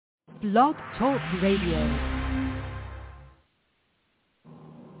Blog Talk Radio.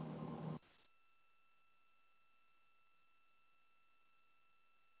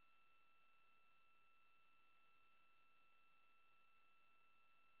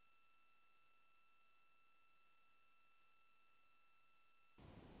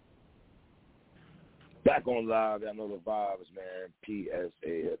 Back on live, I know the vibes, man. PSA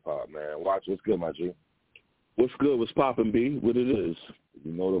Hip Hop, man. Watch, what's good, my G? What's good? What's poppin', B? What it is?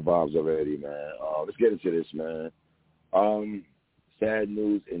 You know the vibes already, man. Let's get into this, man. Sad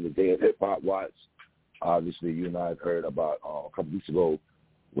news in the day of hip hop watch. Obviously, you and I have heard about a couple weeks ago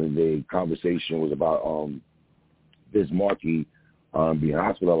when the conversation was about Biz Markie being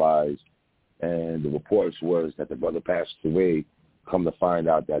hospitalized, and the reports was that the brother passed away. Come to find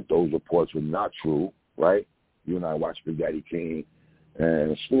out that those reports were not true, right? You and I watched Big Daddy Kane,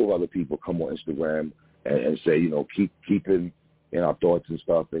 and a slew of other people come on Instagram and say, you know, keep him in our thoughts and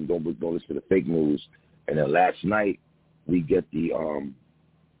stuff, and don't listen to the fake news. And then last night we get the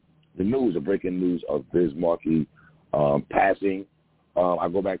news, the breaking news of Biz Markie passing. I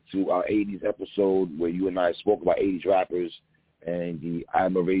go back to our 80s episode where you and I spoke about 80s rappers and the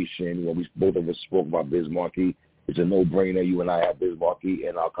admiration when we both of us spoke about Biz Markie. It's a no-brainer. You and I have Biz Markie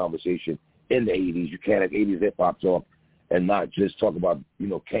in our conversation in the 80s. You can't have 80s hip-hop talk and not just talk about, you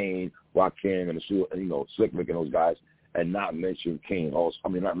know, Kane, Rakim, and you know, Slick Rick and those guys, and not mention Kane. Also,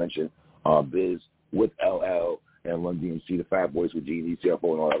 not mention Biz with LL and Run DMC, the Fat Boys with G&E,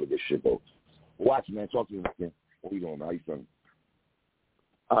 CFO, and all that other good shit, though. Watch, man. Talk to me, man. What are you doing, man? How you feeling?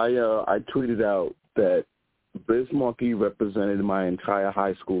 I tweeted out that Biz Markie represented my entire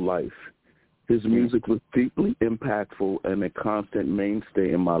high school life. His music was deeply impactful and a constant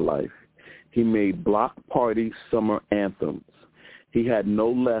mainstay in my life. He made block party summer anthems. He had no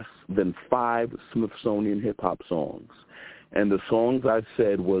less than 5 Smithsonian hip-hop songs. And the songs I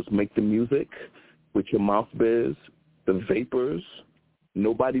said was Make the Music, With Your Mouth Biz, The Vapors,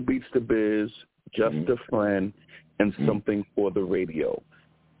 Nobody Beats the Biz, Just a Friend, and Something for the Radio.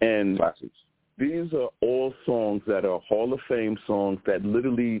 And classics. These are all songs that are Hall of Fame songs that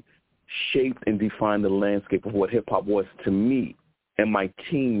literally shaped and defined the landscape of what hip-hop was to me in my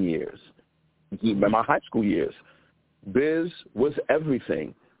teen years, in my high school years. Biz was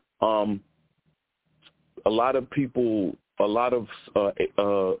everything. A lot of people,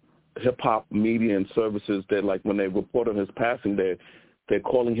 hip-hop media and services, that like when they report on his passing, they're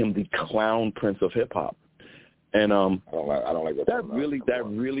calling him the clown prince of hip-hop. And I don't like that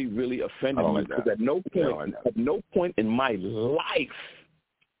really offended me, because at no point in my life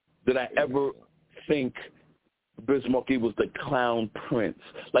did I ever think Biz Markie was the clown prince.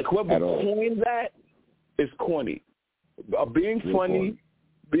 Like, whoever coined that is corny. Being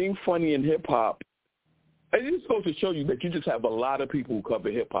funny in hip-hop, and it's supposed to show you that you just have a lot of people who cover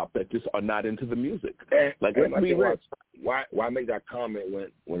hip-hop that just are not into the music. Why make that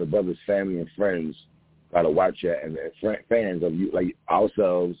comment when the brother's family and friends got to watch it, and fans of you, like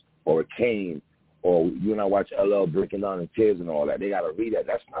ourselves, or Kane, or you and I watch LL breaking down in tears and all that. They got to read that.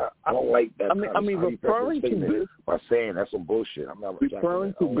 That's not. I don't like that. Referring to Biz, by saying that's some bullshit. I'm not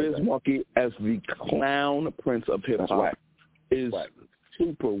referring to Biz Markie as the clown prince of hip hop is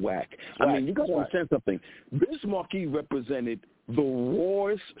super whack. You got to understand something. Biz Markie represented the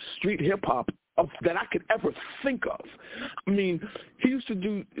rawest street hip hop that I could ever think of. He used to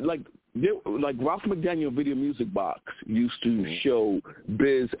do like Ralph McDaniel Video Music Box used to show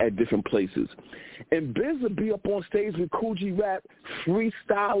Biz at different places. And Biz would be up on stage with Kool G Rap,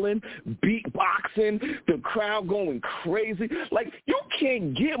 freestyling, beatboxing, the crowd going crazy. Like, you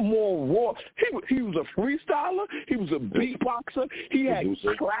can't get more raw. He was a freestyler. He was a beatboxer. He had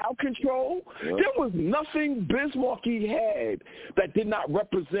crowd control. Yeah. There was nothing Biz Markie had that did not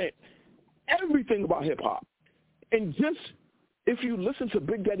represent everything about hip-hop. And just, if you listen to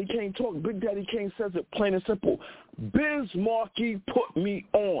Big Daddy Kane talk, Big Daddy Kane says it plain and simple. Biz Markie put me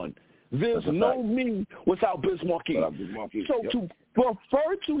on. There's no me without Biz Markie. So to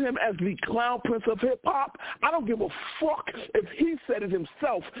refer to him as the clown prince of hip-hop, I don't give a fuck if he said it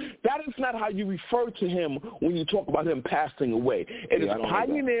himself. That is not how you refer to him when you talk about him passing away. It is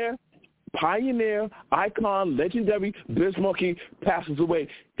pioneer, icon, legendary, Biz Markie passes away.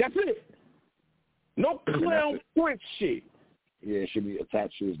 That's it. No clown prince shit. Yeah, it should be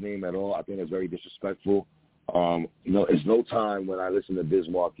attached to his name at all. I think that's very disrespectful. It's no time when I listen to Biz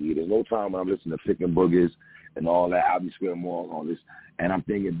Markie. There's no time when I'm listening to Pickin' Boogers and all that. I'll be squaring more on this. And I'm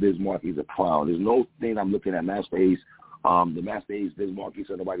thinking Biz Markie's a clown. There's no thing I'm looking at Master Ace. The Master Ace, Biz Markie,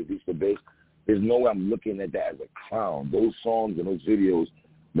 so nobody beats the bass. There's no way I'm looking at that as a clown. Those songs and those videos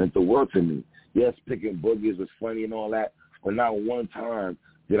meant the world to me. Yes, Pickin' Boogers was funny and all that, but not one time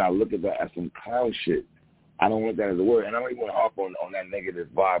I look at that as some clown shit. I don't want that as a word. And I don't even want to harp on that negative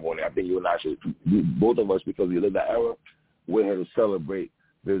vibe on it. I think you and I should, both of us, because we live that era, we're here to celebrate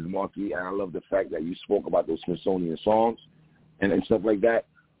Biz Markie. And I love the fact that you spoke about those Smithsonian songs and stuff like that.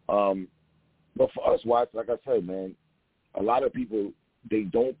 But for us, Watts, like I said, man, a lot of people, they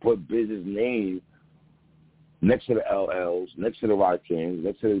don't put Biz's name next to the LLs, next to the Rakims,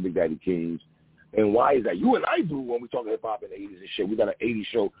 next to the Big Daddy Kings. And why is that? You and I do when we talk hip-hop in the 80s and shit. We got an 80s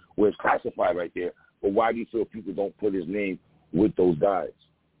show where it's classified right there. But why do you feel people don't put his name with those guys,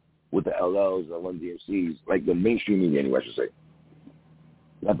 with the LLs, the Run DMCs, like the mainstream media anyway, I should say?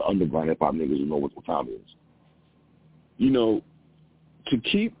 Not the underground hip-hop niggas who know what time it is. You know, to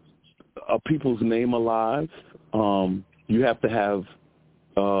keep people's name alive, you have to have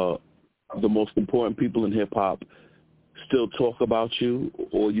the most important people in hip-hop still talk about you,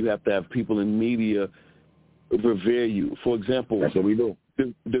 or you have to have people in media revere you. For example, that's what we do.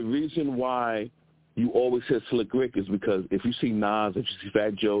 The reason why you always hear Slick Rick is because if you see Nas, if you see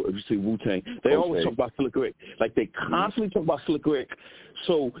Fat Joe, if you see Wu-Tang, they always talk about Slick Rick. Like, they constantly talk about Slick Rick.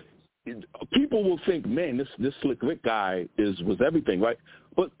 So people will think, man, this Slick Rick guy was everything, right?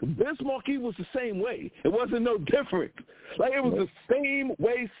 But Biz Markie was the same way. It wasn't no different. Like, it was the same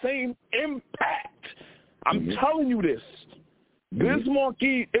way, same impact. I'm telling you this. Biz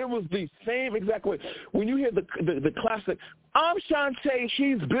Markie, it was the same exact way. When you hear the classic, I'm Shantae,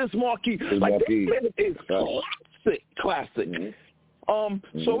 she's Biz Markie. Like, that is classic.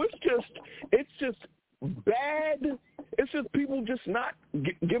 So it's just bad. It's just people just not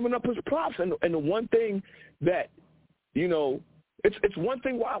giving up his props. And the one thing that, you know, it's one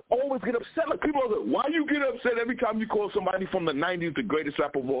thing why I always get upset. Like, people are like, why you get upset every time you call somebody from the 90s the greatest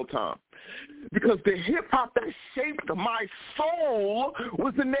rapper of all time? Because the hip-hop that shaped my soul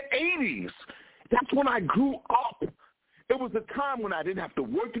was in the 80s. That's when I grew up. It was a time when I didn't have to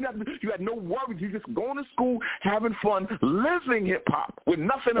work. You had no worries. You just going to school, having fun, living hip-hop with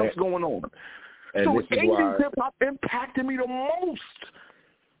nothing else going on. And so 80s hip-hop impacted me the most.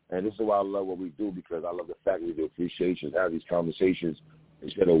 And this is why I love what we do, because I love the fact we do appreciations, have these conversations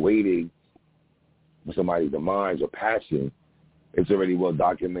instead of waiting for somebody's demise or passing. It's already well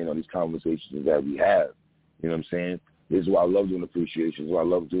documented on these conversations that we have. You know what I'm saying? This is why I love doing appreciations. This is why I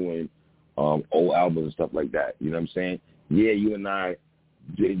love doing old albums and stuff like that. You know what I'm saying? Yeah, you and I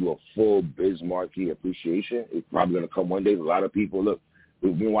did do a full Biz Markie appreciation. It's probably going to come one day. A lot of people, look,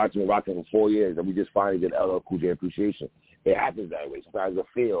 we've been watching Rockin' for 4 years, and we just finally did LL Cool J appreciation. It happens that way. Sometimes a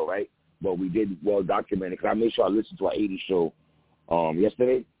feel, right? But we did well documented, because I made sure I listened to our 80s show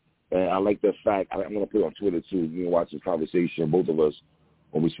yesterday. And I like the fact, I'm going to put it on Twitter too. You can watch this conversation, both of us,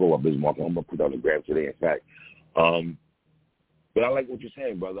 when we spoke about Biz Markie. I'm going to put it on the gram today, in fact. But I like what you're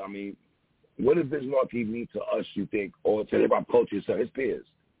saying, brother. I mean, what does Biz Markie mean to us, you think, or to hip-hop culture, so his peers?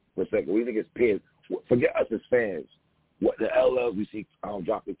 For a second, what do you think his peers? Forget us as fans. What the LLs we see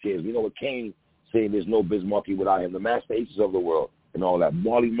drop the kids. We know what Kane saying there's no Biz Markie without him. The Master Aces of the world and all that.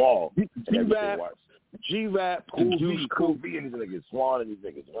 Marley Marl. G-Rap, Cool B and these niggas, Swan and these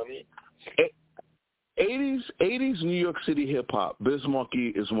niggas, you know what I mean? 80s New York City hip-hop. Biz Markie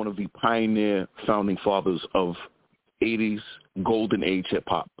is one of the pioneer founding fathers of 80s golden age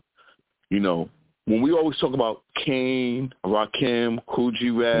hip-hop. You know, when we always talk about Kane, Rakim, Cool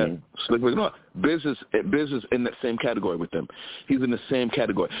G-Rap, Slick Rick, no, Biz is in that same category with them. He's in the same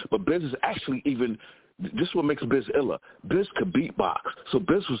category. But Biz is actually even... This is what makes Biz iller. Biz could beatbox, so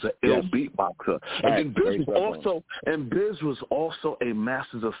Biz was an ill beatboxer, and then Biz was also a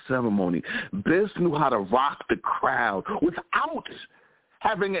master of ceremony. Biz knew how to rock the crowd without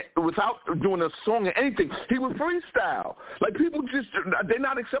doing a song or anything. He would freestyle. Like, people they're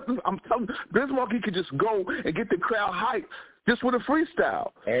not accepting. I'm telling you, Biz Markie could just go and get the crowd hyped just with a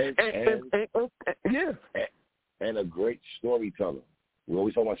freestyle. And a great storyteller. We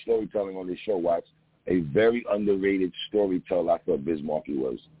always talk about storytelling on this show, Watts. A very underrated storyteller, I thought Biz Markie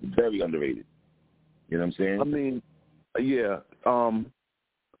was. Very underrated. You know what I'm saying? I mean, yeah.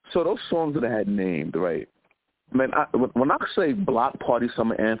 So those songs that I had named, right? Man, when I say block party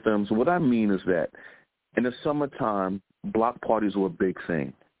summer anthems, what I mean is that in the summertime, block parties were a big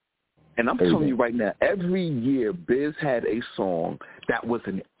thing. And I'm telling you right now, every year Biz had a song that was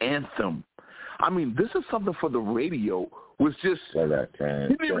an anthem. I mean, this is something for the radio. Was just he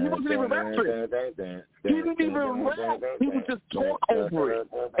wasn't even rapping. He didn't even rap. He would just talk over it,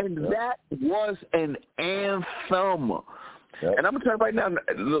 and that was an anthem. Yep. And I'm gonna tell you right now,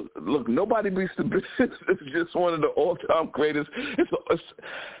 look, nobody beats the Biz. It's just one of the all-time greatest. It's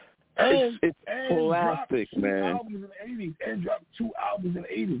classic, man. And dropped 2 albums in the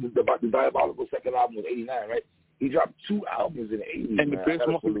 80s. The Diabolical second album was 89, right? He dropped 2 albums in the 80s, and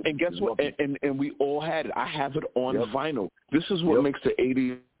man. And guess what? And we all had it. I have it on vinyl. This is what makes the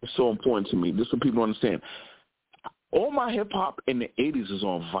 80s so important to me. This is what people understand. All my hip-hop in the 80s is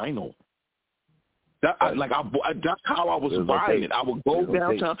on vinyl. That's how I was buying it. I would go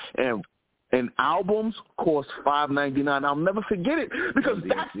downtown, and albums cost $5.99. I'll never forget it because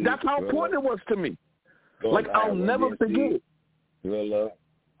that's how important it was to me. I'll never forget it. Thriller.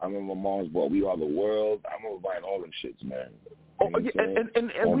 I remember my mom's bought We Are the World. I remember buying all them shits, man. And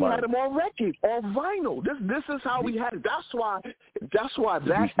we had them on record, on vinyl. This is how we had it. That's why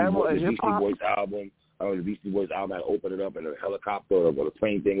that era of hip hop. The Beastie Boys album, I opened it up in a helicopter or the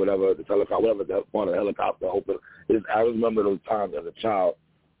plane thing, whatever, the helicopter, whatever, the part of the helicopter open. I remember those times as a child,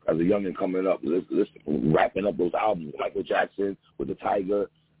 as a youngin' coming up, wrapping up those albums, Michael Jackson with the tiger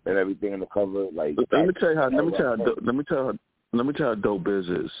and everything on the cover. Let me tell you how dope Biz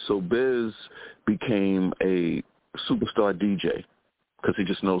is. So Biz became a superstar DJ because he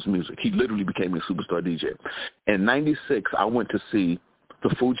just knows music. He literally became a superstar DJ. In '96, I went to see the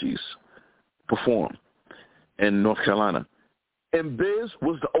Fugees perform in North Carolina. And Biz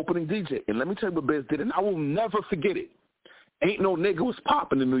was the opening DJ. And let me tell you what Biz did, and I will never forget it. Ain't No Nigga was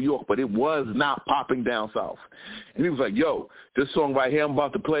popping in New York, but it was not popping down south. And he was like, yo, this song right here I'm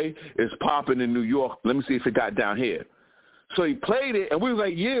about to play is popping in New York. Let me see if it got down here. So he played it, and we was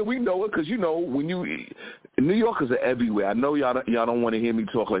like, yeah, we know it, because, when New Yorkers are everywhere. I know y'all don't want to hear me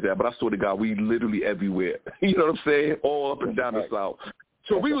talk like that, but I swear to God, we literally everywhere. You know what I'm saying? All up and down the south.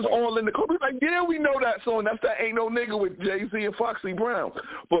 So we was all in the car. We was like, yeah, we know that song. That's that Ain't No Nigga with Jay-Z and Foxy Brown.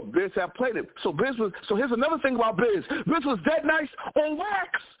 But Biz had played it. So here's another thing about Biz. Biz was dead nice on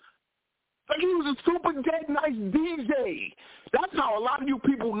wax. He was a super dead nice DJ. That's how a lot of you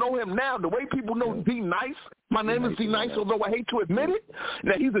people know him now. The way people know D Nice. My name is D Nice, although I hate to admit it.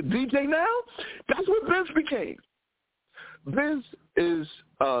 That he's a DJ now. That's what Biz became. Biz is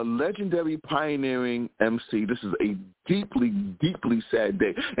a legendary pioneering MC. This is a deeply, deeply sad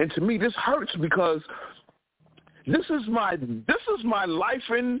day. And to me, this hurts because this is my life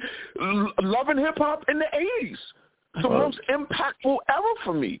in loving hip-hop in the 80s. The most impactful era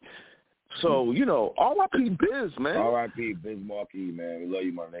for me. So, R.I.P. Biz, man. R.I.P. Biz Markie, man. We love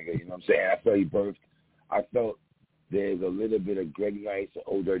you, my nigga. You know what I'm saying? I felt he birthed. I felt there's a little bit of Greg Nice and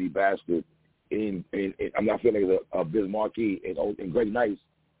Old Dirty Bastard I'm not feeling like a Biz Markie and Greg Nice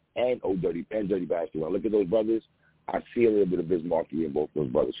and Dirty Bastard. When I look at those brothers, I see a little bit of Biz Markie in both those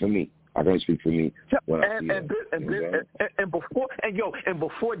brothers. For me, I can speak for me when I see them. And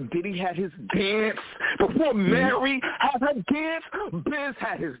before Diddy had his dance, before Mary had her dance, Biz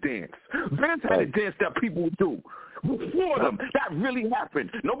had his dance. Biz had a dance that people would do. Before them, that really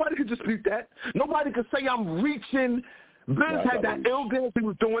happened. Nobody could dispute that. Nobody could say I'm reaching. Biz had that ill dance he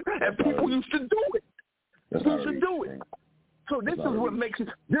was doing, and people used to do it. So this is what makes it.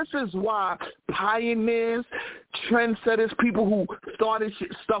 This is why pioneers, trendsetters, people who started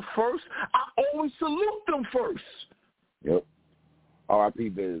stuff first, I always salute them first. Yep. R.I.P.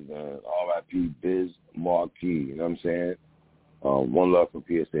 Biz, man. R.I.P. Biz Markie. You know what I'm saying? One love for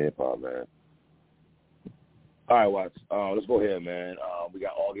PSA Hip Hop, man. All right, Watts. Let's go ahead, man. We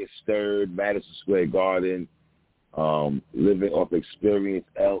got August 3rd, Madison Square Garden. Living Off Experience,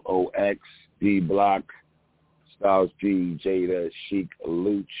 LOX, D Block, Styles P, Jada, Chic,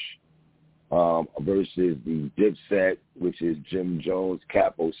 Luch, versus the Dipset, which is Jim Jones,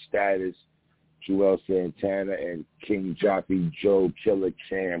 Capo Status, Joel Santana, and King Jockey Joe, Killer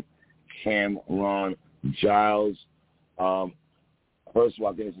Cam, Ron, Giles. First of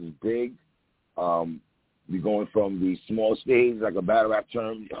all, I think this is big. We're going from the small stage, like a battle rap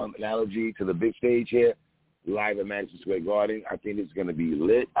term analogy, to the big stage here. Live at Madison Square Garden. I think it's going to be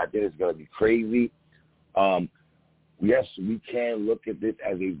lit. I think it's going to be crazy. Yes, we can look at this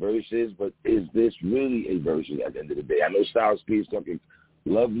as a versus, but is this really a versus at the end of the day? I know Styles P is talking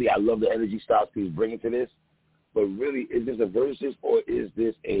lovely. I love the energy Styles P is bringing to this. But really, is this a versus or is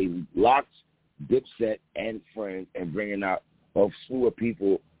this a locked Dipset and Friends and bringing out a slew of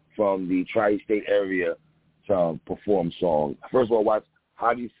people from the tri-state area to perform songs? First of all,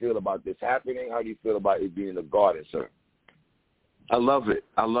 how do you feel about this happening? How do you feel about it being in the Garden, sir? I love it.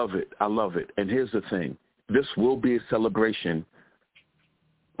 And here's the thing. This will be a celebration,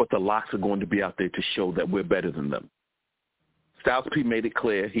 but the locks are going to be out there to show that we're better than them. Styles P made it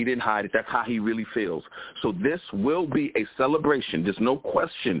clear. He didn't hide it. That's how he really feels. So this will be a celebration. There's no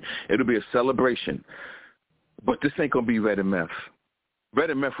question. It'll be a celebration. But this ain't going to be Red and Meth. Red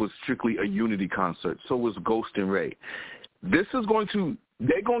and Meth was strictly a unity concert. So was Ghost and Ray. They're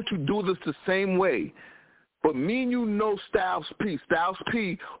going to do this the same way But me and you know Styles P. Styles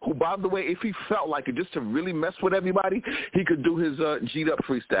P, who, by the way, if he felt like it, just to really mess with everybody, he could do his G'd Up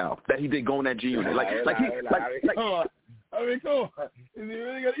freestyle that he did going at G-Unit. I mean, come on. Is he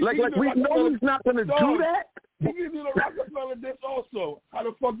really gonna, like we know he's not going to do that. He can do the Rockefeller diss also. How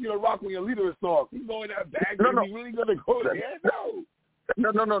the fuck you gonna rock when your leader is soft? He's going that bag. No. Is he really gonna go there? No.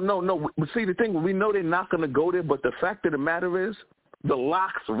 But see, the thing, we know they're not going to go there, but the fact of the matter is, the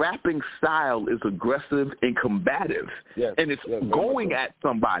Locks' rapping style is aggressive and combative, and it's going at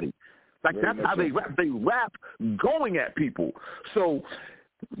somebody. Like, that's how they rap. They rap going at people. So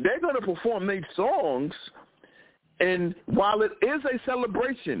they're going to perform their songs, and while it is a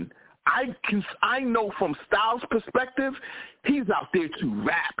celebration, I know from Styles' perspective, he's out there to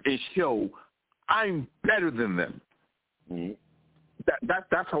rap and show I'm better than them. Mm-hmm.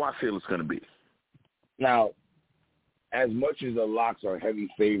 That's how I feel it's going to be. Now, as much as the Locks are a heavy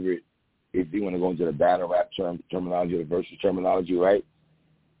favorite, if you want to go into the battle rap terminology, the versus terminology, right?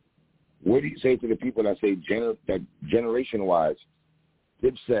 What do you say to the people that say that generation-wise,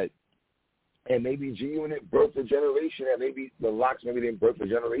 Dipset and maybe G-Unit birthed a generation, and maybe the Locks maybe didn't birth a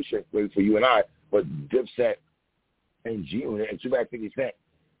generation for you and I, but Dipset and G-Unit, and too bad 50 Cent,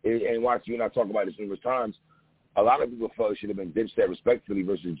 and watch you and I talk about this numerous times, a lot of people felt it should have been Dipset respectfully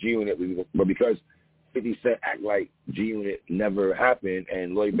versus G-Unit, but because 50 Cent act like G-Unit never happened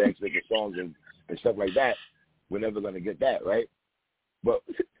and Lloyd Banks making songs and stuff like that, we're never going to get that, right? But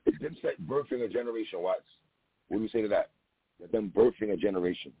Dipset birthing a generation, Watts. What do you say to that? Them birthing a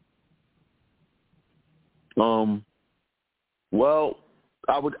generation. Well,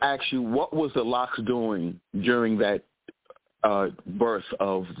 I would ask you, what was the Locks doing during that birth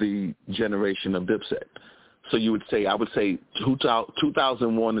of the generation of Dipset? So you would say, I would say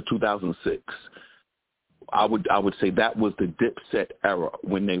 2001 to 2006. I would say that was the Dipset era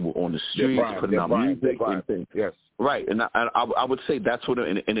when they were on the streets, putting out music and things. Yes. Right, and I would say that's what,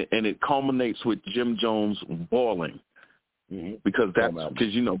 and it culminates with Jim Jones balling, because that's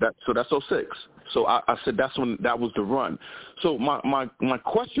that's 06. So I said that's when that was the run. So my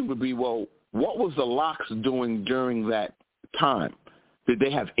question would be, well, what was the Locks doing during that time? Did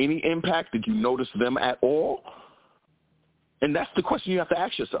they have any impact? Did you notice them at all? And that's the question you have to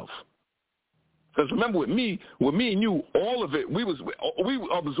ask yourself. Because remember, with me and you, all of it, we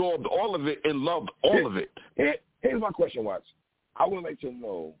absorbed all of it and loved all of it. Here's my question, Watts. I would like to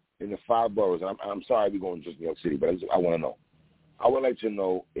know in the 5 boroughs, and I'm sorry we're going to just New York City, but I want to know. I would like to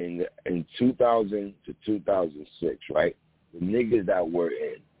know in 2000 to 2006, right, the niggas that were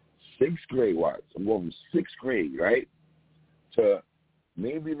in 6th grade, Watts. I'm going from 6th grade, right, to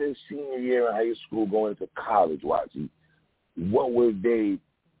maybe their senior year in high school going to college, Watts. What were they?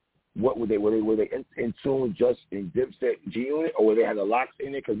 Were they in tune just in Dipset, G-Unit, or were they had the Locks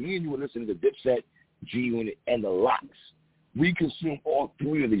in it? Because me and you were listening to Dipset, G-Unit, and the Locks. We consume all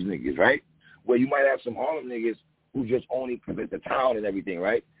 3 of these niggas, right? Where you might have some Harlem niggas who just only present the town and everything,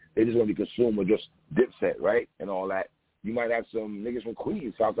 right? They just want to be consumed with just Dipset, right, and all that. You might have some niggas from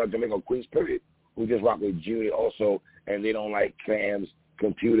Queens, Southside Jamaica, Queens, period, who just rock with G-Unit also, and they don't like Cam's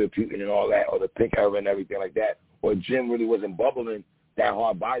computer, Putin, and all that, or the Pink era and everything like that. Or Jim really wasn't bubbling that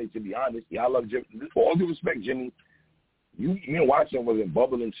hard body, to be honest. Yeah, I love Jim. For all due respect, Jimmy, you and Watson wasn't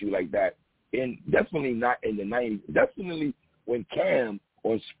bubbling to you like that. And definitely not in the 90s. Definitely when Cam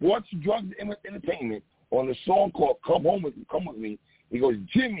on Sports, Drugs, and Entertainment on the song called Come With Me, he goes,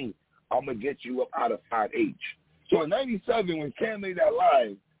 Jimmy, I'm going to get you up out of 5H. So in 97, when Cam made that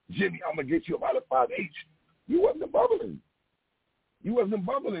line, Jimmy, I'm going to get you up out of 5H, you wasn't bubbling.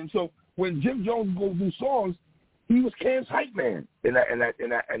 So when Jim Jones goes do songs, he was Cam's hype man in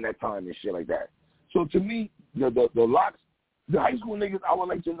that time and shit like that. So to me, the Locks, the high school niggas, I would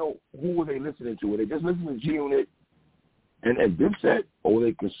like to know, who were they listening to? Were they just listening to G-Unit and Dipset, or were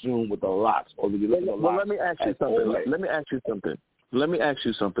they consumed with the Locks? Or did they listen to Locks? Well, let me ask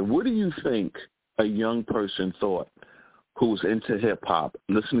you something. What do you think a young person thought who's into hip-hop,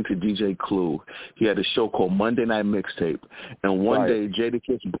 listening to DJ Clue? He had a show called Monday Night Mixtape, and one day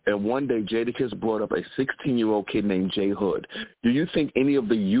Jadakiss brought up a 16-year-old kid named J Hood. Do you think any of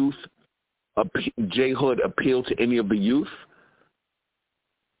the youth, J Hood, appealed to any of the youth?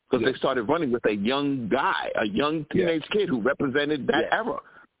 Because they started running with a young guy, a young teenage kid who represented that era.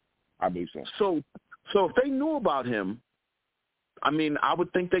 I believe so. So if they knew about him, I mean, I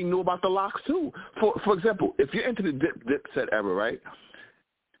would think they knew about the Locks too. For example, if you're into the Dipset era, right,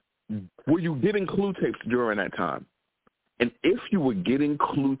 were you getting Clue tapes during that time? And if you were getting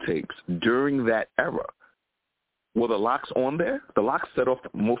Clue tapes during that era, were the Locks on there? The Locks set off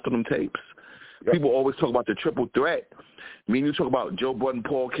most of them tapes. Yep. People always talk about the triple threat. I mean, you talk about Joe Budden,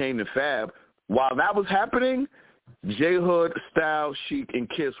 Paul Kane, and Fab. while that was happening, J Hood, Styles, Sheik, and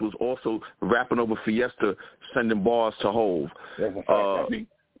Kiss was also rapping over Fiesta, sending bars to Hove. That's a fact.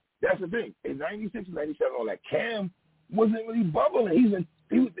 That's the thing. In 96 and 97, all that, Cam wasn't really bubbling.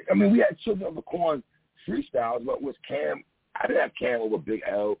 I mean, we had Children of the Corn freestyles, but was Cam? I didn't have Cam over Big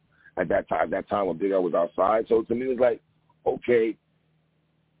L at that time. That time when Big L was outside. So to me, it was like, okay,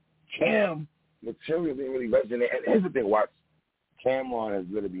 Cam material didn't really resonate. And here's the thing: Watts, Cameron has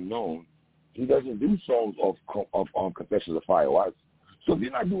let it be known, he doesn't do songs on Confessions of Fire. Watts. So if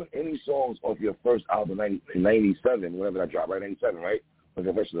you're not doing any songs off your first album in 97, whenever that dropped, right? 97, right? When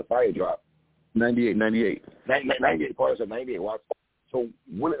Confessions of Fire dropped. 98. 98, part of 98. Watts. So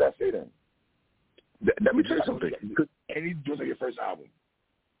what did that say then? Let me tell you something. And he does like your first album.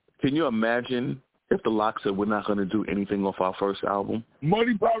 Can you imagine if the Lox said we're not going to do anything off our first album?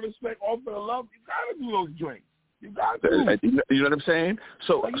 Money, Power, Respect, All for the Love. You got to do those joints. You got to. You know what I'm saying?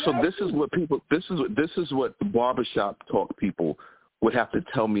 So this is what people. This is what barbershop talk people would have to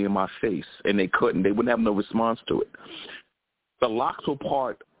tell me in my face, and they couldn't. They wouldn't have no response to it. The Lox were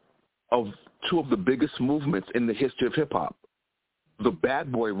part of two of the biggest movements in the history of hip hop. The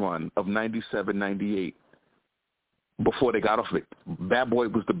Bad Boy run of 97, 98. Before they got off it, Bad Boy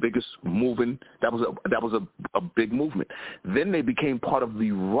was the biggest movement. That was a big movement. Then they became part of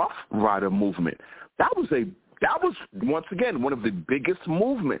the Rough Rider movement. That was once again one of the biggest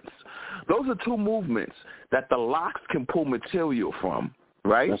movements. Those are two movements that the Lox can pull material from,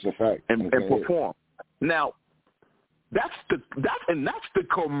 right? That's a fact. And perform. Now, that's the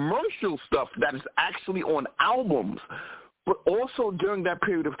commercial stuff that is actually on albums. But also during that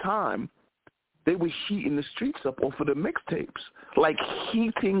period of time, they were heating the streets up off of the mixtapes, like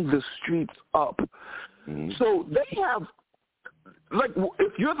heating the streets up. Mm-hmm. So they have, like,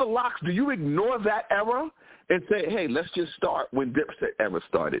 if you're the Lox, do you ignore that era and say, hey, let's just start when Dipset era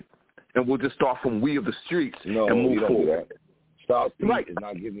started, and we'll just start from We of the Streets and move forward? Styles P is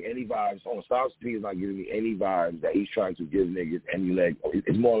not giving me any vibes. Styles P is not giving me any vibes that he's trying to give niggas any leg.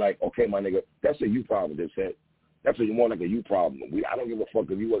 It's more like, okay, my nigga, that's a you problem, Dipset. That's more like a you problem. I don't give a fuck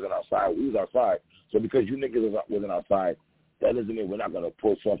if you wasn't outside. We was outside. So because you niggas wasn't outside, that doesn't mean we're not going to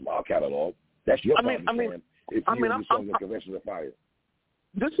pull songs from our catalog. That's your problem, man. If you do songs in Confessions of Fire.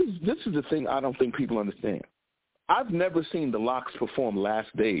 This is the thing I don't think people understand. I've never seen the Lox perform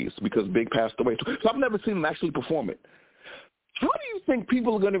Last Days because Big passed away. So I've never seen them actually perform it. How do you think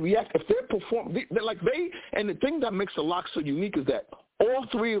people are going to react if they're performing? And the thing that makes the Lox so unique is that all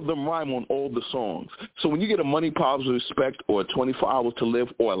three of them rhyme on all the songs. So when you get a Money, Power, Respect, or 24 Hours to Live,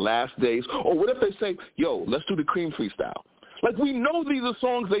 or Last Days, or what if they say, yo, let's do the Cream freestyle? Like, we know these are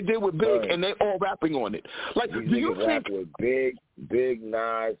songs they did with Big, and they all rapping on it. Like, these do you think with Big,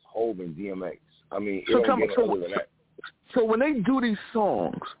 Nas, Hov, and DMX? I mean, it don't get other than that. So when they do these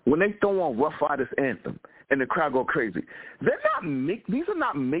songs, when they throw on Rough Riders Anthem, and the crowd go crazy, these are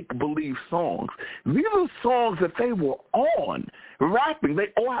not make-believe songs. These are songs that they were on, rapping. They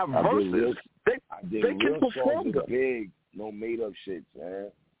all have verses. They can perform them. Big, no made-up shit,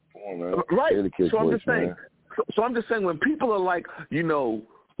 man. Come on, man. Right. So I'm just saying. So I'm just saying, when people are like,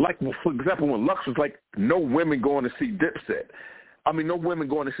 like, for example, when Lux was like, no women going to see Dipset. I mean, no women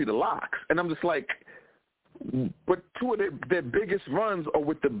going to see the Lox. And I'm just like, but two of their biggest runs are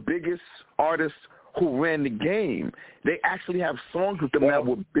with the biggest artists who ran the game. They actually have songs with them that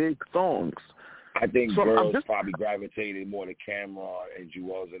were big songs. I think girls probably gravitated more to Cameron and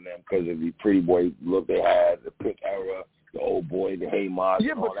Jewels and them because of the pretty boy look they had, the Pink era, the Old Boy, the Hey Ma.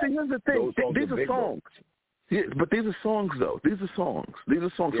 Yeah, but see, here's the thing. These are songs. Yeah, but these are songs, though. These are songs. Yeah,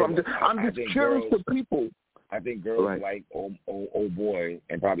 so I'm just curious to people. I think girls like Old Boy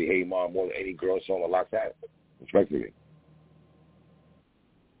and probably Hey Ma more than any girl song a Lox had, respectively.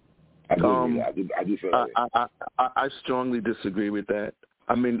 I do feel that. I strongly disagree with that.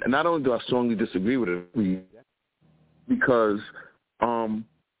 I mean, not only do I strongly disagree with it, because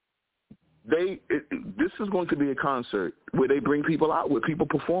this is going to be a concert where they bring people out, where people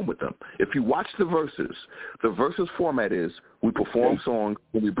perform with them. If you watch the verses format is we perform songs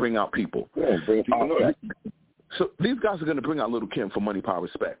and we bring out people. Yeah, bring people out. So these guys are going to bring out Little Kim for Money, Power,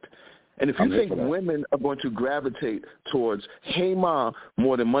 Respect. And if you think women are going to gravitate towards Hey Ma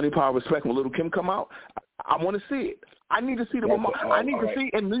more than Money, Power, Respect when Little Kim come out, I want to see it. I need to see I need to see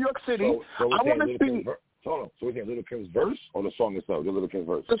in New York City. So I want to see. Hold on. So we think Little Kim's verse or the song itself? The Little Kim's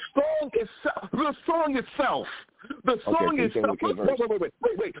verse. The song itself.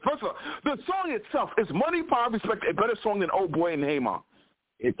 Wait. First of all, the song itself is Money, Power, Respect, a better song than Old Boy and Hey Ma.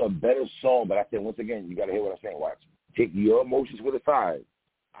 It's a better song, but I said once again, you got to hear what I'm saying. Watch. Take your emotions with a side.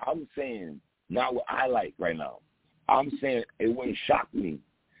 I'm saying not what I like right now. I'm saying it wouldn't shock me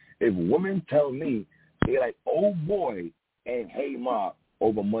if women tell me they like Oh Boy and Hey Ma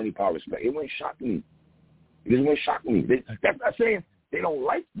over Money, Power, Respect, it wouldn't shock me. It wouldn't shock me. That's not saying they don't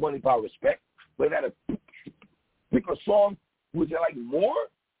like Money, Power, Respect, but if they had to pick a song which they like more,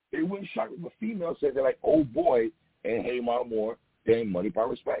 it wouldn't shock me if a female says they like Oh Boy and Hey Ma more than Money, Power,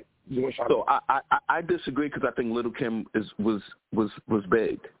 Respect. So I disagree because I think Little Kim was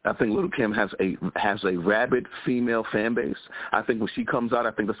big. I think Little Kim has a rabid female fan base. I think when she comes out,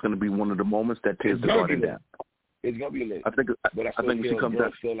 I think that's going to be one of the moments that tears the garden down. It's gonna be lit. I think when she comes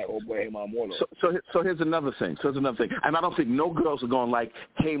out, feel like Oh Boy, Hey Ma more. So here's another thing. And I don't think no girls are going like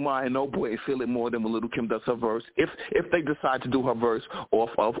Hey Ma and Oh Boy and feel it more than when Little Kim does her verse. If they decide to do her verse off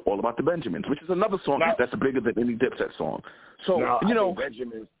of All About the Benjamins, which is another song that's bigger than any Dipset song. So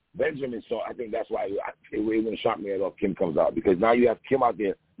Benjamin. So I think that's why it wouldn't shock me at all if Kim comes out, because now you have Kim out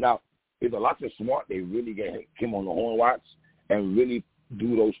there. Now, if the Lox are smart, they really get Kim on the horn watch and really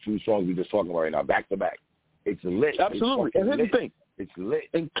do those two songs we just talking about right now back to back. It's lit. Absolutely. And here's the thing. It's lit.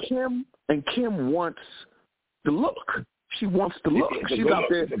 And Kim wants the look. She wants the look. She's out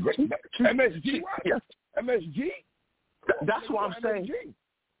there. MSG. Yes. MSG. That's why I'm saying.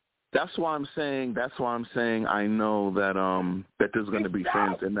 That's why I'm saying I know that there's going to be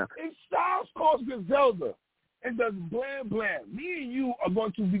fans in there. It Styles calls Griselda and does blam blam. Me and you are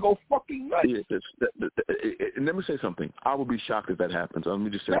going to go fucking nuts. Let me say something. I will be shocked if that happens. Let me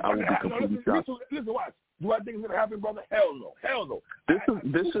just say I will be completely shocked. Listen, watch. Do I think it's going to happen, brother? Hell no. This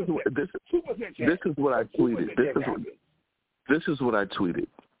is what I tweeted. This is what I tweeted.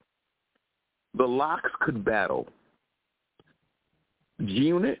 The Lox could battle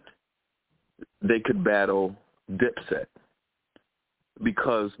G-Unit. They could battle Dipset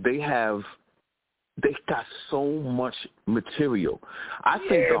because they got so much material. I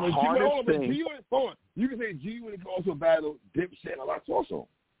think the hardest thing. You can say G-Unit can also battle Dipset and Lox also.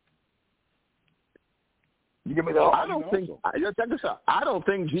 You can make that. I don't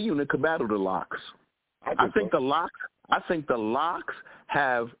think G-Unit could battle the Lox. I think the Lox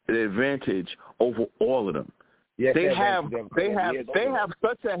have an advantage over all of them. Yes, they have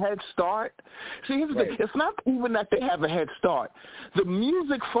such a head start. See, here's the thing. It's not even that they have a head start. The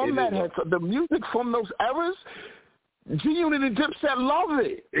music from the music from those eras, G-Unit and Dipset love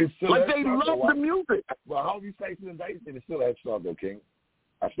it. Like they love the music. Well, how do you say to the dice? It's still a head start, though, King.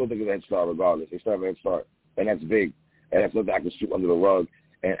 I still think it's a head start regardless. They still have a head start, and that's big, and that's something I can sweep under the rug,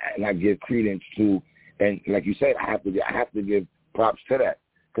 and I give credence to. And like you said, I have to give props to that,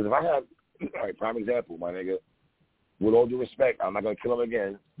 because if I have, all right, prime example, my nigga. With all due respect, I'm not going to kill him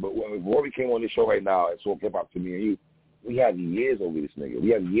again, but when Rory came on this show right now and Talk Hip Hop to me and you, we had years over this nigga.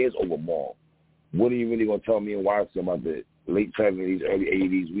 We had years over Maul. What are you really going to tell me and Watson about the late 70s, early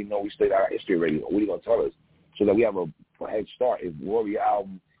 80s? We know we stayed out of history already. What are you going to tell us? So that we have a head start. If Rory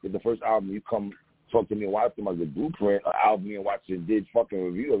album, if the first album you come talk to me and Watson about the Blueprint, an album me and Watson did fucking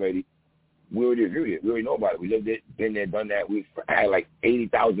review already, we already reviewed it. We already know about it. We lived it, been there, done that. We had like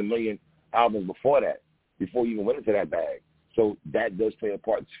 80,000 million albums before that. Before you even went into that bag. So that does play a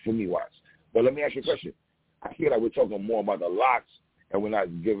part for me, Watts. But let me ask you a question. I feel like we're talking more about the Lox, and we're not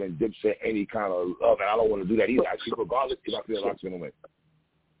giving Dipset any kind of love, and I don't want to do that either. I think regardless if I feel Lox going to win.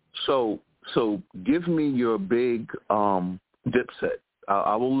 So give me your big Dipset.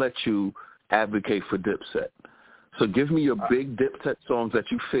 I will let you advocate for Dipset. So give me your big Dipset songs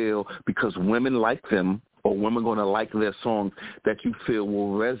that you feel, because women like them, or women going to like their songs, that you feel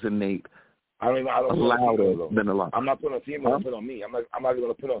will resonate louder than a lot. I'm not putting on females. I'm putting on me. I'm not even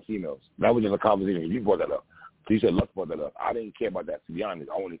going to put on females. That was just a conversation. You brought that up. So you said Lux brought that up. I didn't care about that, to be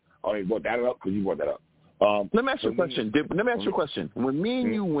honest. I only brought that up because you brought that up. Let me ask you a question. When me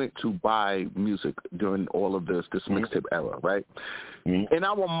and you went to buy music during all of this mixtape era, right? In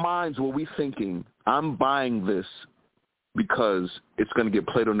our minds, were we thinking, I'm buying this because it's going to get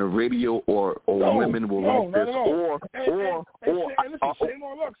played on the radio, or women will like this, or shame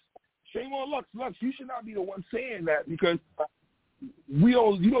on Lux. Shame on Lux. Lux, you should not be the one saying that, because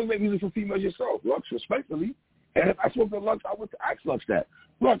you don't make music for females yourself, Lux, respectfully. And if I spoke to Lux, I would ask Lux that.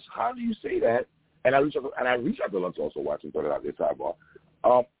 Lux, how do you say that? And I reach out to Lux also, watching, throw it out this sidebar.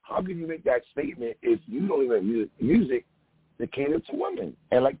 How can you make that statement if you don't even make music that cater to women?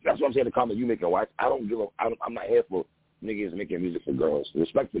 And like that's what I'm saying. The comment you make, watch. I'm not here for niggas making music for girls.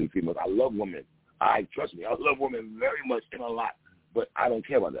 Respectfully, females. I love women. Trust me, I love women very much and a lot. But I don't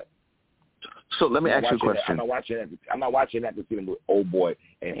care about that. So let me ask you a question. I'm not watching that to see them with Oh Boy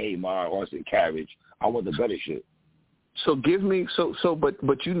and Hey Ma, Horse and Carriage. I want the better shit. So give me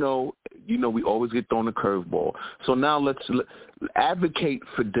but you know we always get thrown a curveball. So now let's advocate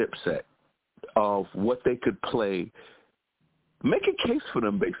for Dipset of what they could play Make a case for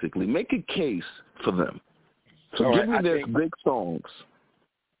them, basically. Make a case for them. So all give right, me their big songs.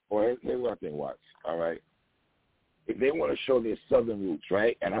 Well, here's what I think, Watts. All right. If they want to show their Southern roots,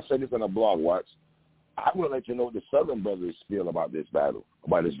 right, and I said this on a blog, Watts, I want to let you know what the Southern brothers feel about this battle,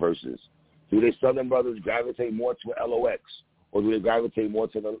 about this versus. Do the Southern brothers gravitate more to LOX, or do they gravitate more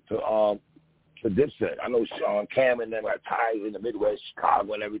to Dipset? I know Sean Cam and them got ties in the Midwest,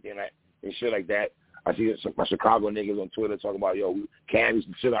 Chicago, and everything and shit like that. I see my Chicago niggas on Twitter talking about, Cam used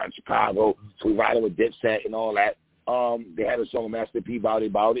to chill out in Chicago, so we riding with Dipset and all that. They had a song with Master P, Bout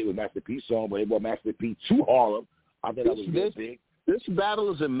It. It was Master P's song, but they brought Master P to Harlem. I think that was really big. This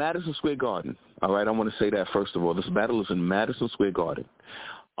battle is in Madison Square Garden. All right, I want to say that first of all. This battle is in Madison Square Garden.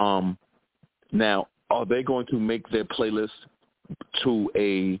 Now, are they going to make their playlist to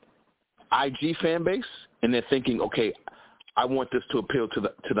a IG fan base? And they're thinking, okay, I want this to appeal to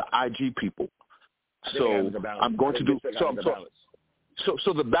the IG people. So I'm going to do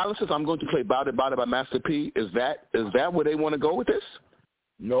so the balance is I'm going to play Bout It by Master P. Is that where they want to go with this?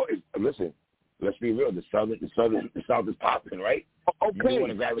 No, listen. Let's be real. The South is popping, right? Okay.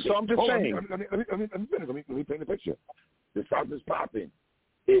 So I'm just saying. Let me paint the picture. The South is popping.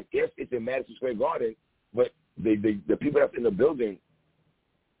 If it's in Madison Square Garden, but the people that's in the building,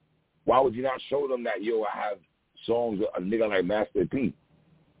 why would you not show them that I have songs with a nigga like Master P,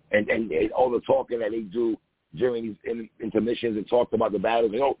 and all the talking that they do during these intermissions and talked about the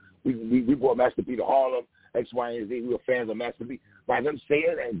battles. We brought Master P to Harlem, X, Y, and Z. We were fans of Master P. By them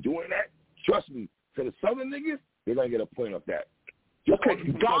saying and doing that, trust me, to the Southern niggas, they're gonna get a point off that. Okay,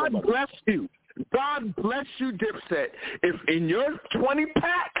 God bless you. God bless you, Dipset. If in your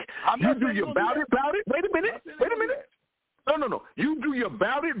 20-pack, you do your Bout It. Wait a minute. No. You do your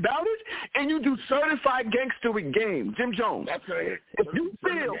Bout It, and you do Certified Gangster with Game, Jim Jones. That's gonna hit. If you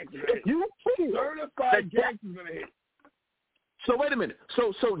feel Certified Gangster's gonna hit. So wait a minute.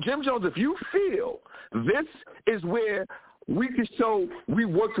 So Jim Jones, if you feel this is where we can show we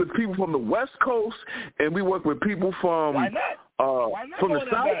work with people from the West Coast and we work with people from Why not? From the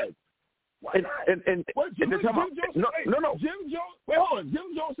South. Why not? Jim Jones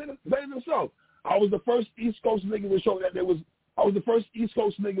said it better than himself. I was the first East Coast nigga to show that I was the first East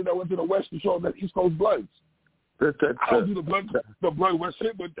Coast nigga that went to the West to show that East Coast bloods. I don't do the blood West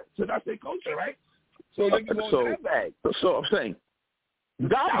shit, but that's their culture, right? So they can go in that bag. So I'm saying,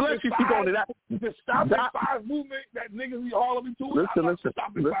 God bless you. Keep on to that. The Stop at 5 movement that niggas be all of me too. Listen. But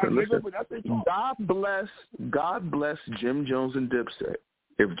that's their talk. God bless Jim Jones and Dipset.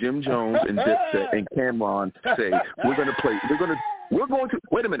 If Jim Jones and Dipset and Cameron say we're going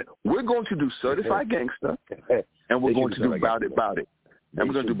to do Certified Gangster, and we're going to do Bout It. And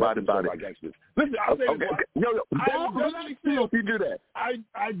we're going to do Bout It. Listen, I'll say this. If you do that.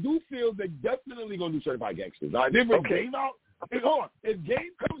 I do feel they're definitely going to do Certified Gangsters. Now, if Game out, if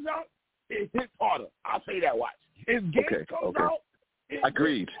Game comes out, it hits harder. I'll say that, watch. If Game comes out, it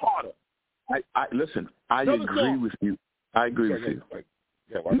hits harder. I agree with you. I agree with you.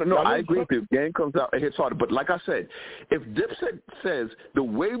 I agree with you. If Game comes out, it hits harder. But like I said, if Dipset says the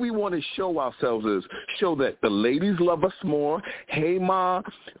way we want to show ourselves is show that the ladies love us more, hey ma,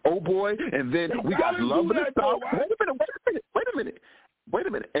 oh boy, and then we got love in the South. Wait a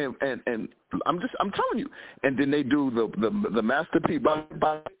minute. And I'm telling you. And then they do the Master P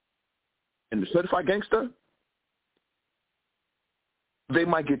and the Certified Gangster. They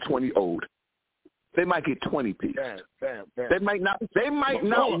might get 20 old. They might get 20 piece. They might not win.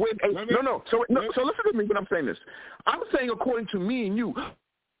 No. So listen to me when I'm saying this. I'm saying according to me and you,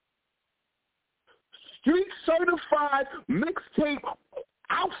 street certified mixtape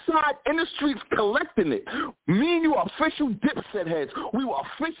outside in the streets collecting it. Me and you are official Dipset heads. We were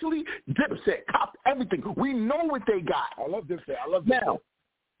officially Dipset. Cop everything. We know what they got. I love Dipset. Now,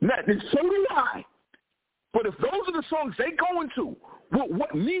 so do I. But if those are the songs they go into,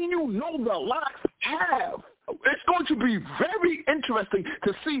 what me and you know the locks have, it's going to be very interesting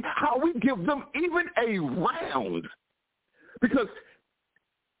to see how we give them even a round. Because,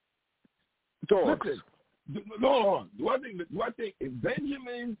 dogs. Listen, no, do I think if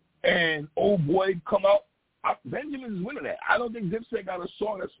Benjamin and Old Boy come out, Benjamin is winning that. I don't think Dipset got a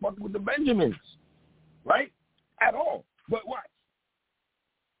song that's fucking with the Benjamins, right? At all. But what?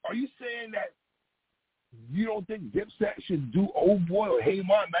 Are you saying that you don't think Dipset should do Old Boy or Hey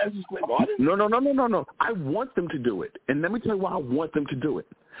Ma Madison Square Garden? No. I want them to do it. And let me tell you why I want them to do it.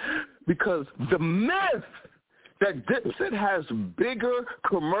 Because the myth that Dipset has bigger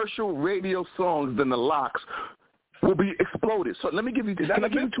commercial radio songs than the Locks will be exploded. So let me give you this. Can I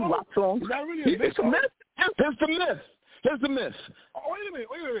give you 2 Lock songs? Is that really a myth? It's a myth. Here's the myth. Oh, wait a minute.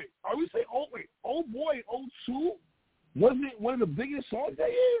 Are we saying, Old Boy, 02 Wasn't it one of the biggest songs that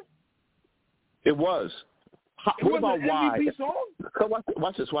year? It was. What about Why? MVP song? So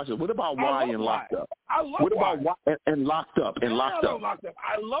watch this. What about Why and Locked Up? I love What about Why and Locked Up? I love those.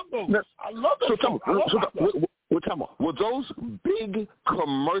 I love those songs. We're talking about, were those big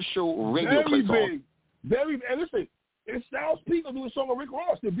commercial radio play songs? Very big. And listen, it's Styles P gonna do a song with Rick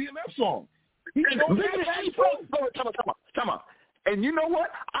Ross, the BMF song. Come on. And you know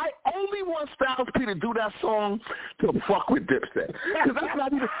what? I only want Styles P to do that song to fuck with Dipset. Because that's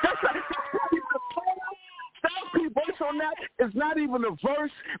not even Styles P voice on that is not even a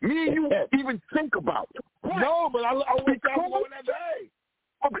verse me and you even think about. What? No, but I want Styles to go in that bag.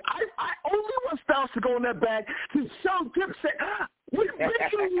 I only want Styles to go in that bag to show Dipset we're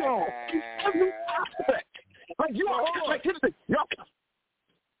making you on every aspect. Like you know, like here's the thing. Y'all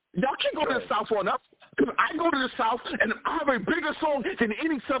can't go to the South for enough. Because I go to the South and I have a bigger song than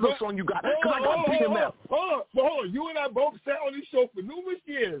any Southern song you got. Because I got BMF. Hold on. You and I both sat on this show for numerous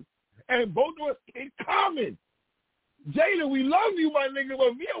years, and both of us in common. Jada, we love you, my nigga,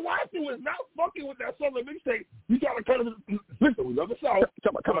 but me and Watson was not fucking with that Southern mixtape. You got to cut it. Listen, we love the South.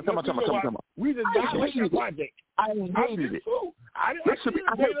 Come on. We did not like that project. I hated it. I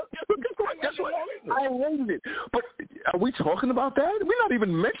hated it. But are we talking about that? We're not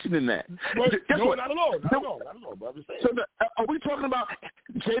even mentioning that. No, not at all. But I'm just saying. So are we talking about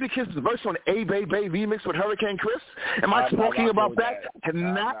Jadakiss' verse on A Bay Bay remix with Hurricane Chris? Am I talking about that?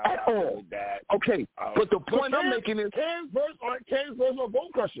 Not at all. Okay, but the point I'm making is Ken's verse on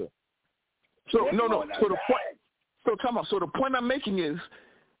Bone Crusher. So the point I'm making is,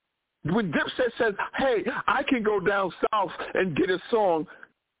 when Dipset says, hey, I can go down south and get a song,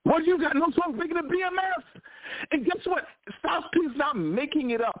 well, you got no song bigger than BMF. And guess what? South P's not making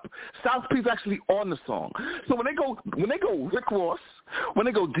it up. South P's actually on the song. So when they go Rick Ross, when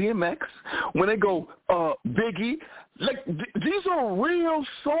they go DMX, when they go Biggie, like these are real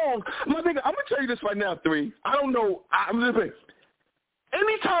songs. My nigga, I'm gonna tell you this right now, 3. I don't know. I'm just saying.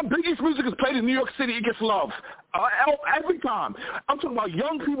 Anytime Biggie's music is played in New York City, it gets love. Every time. I'm talking about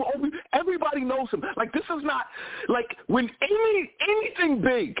young people. Everybody knows him. Like, this is not, like, when anything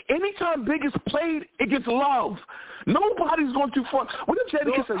big, anytime Big is played, it gets love. Nobody's going too far. What if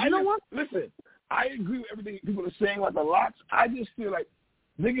Jadakiss says, you know what? Listen, I agree with everything people are saying about the locks. I just feel like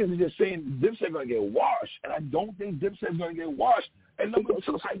niggas are just saying Dipset's going to get washed, and I don't think Dipset's going to get washed. And number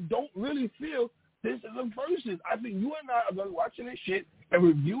 2, I don't really feel this is a versus. I think you and I are going to be watching this shit and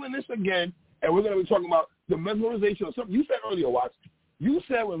reviewing this again, and we're going to be talking about the mesmerization of something. You said earlier, Watts, you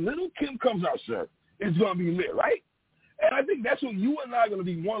said when Little Kim comes out, sir, it's going to be lit, right? And I think that's what you and I are going to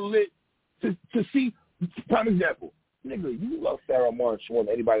be more lit to see. Prime example, nigga, you love Farrah March more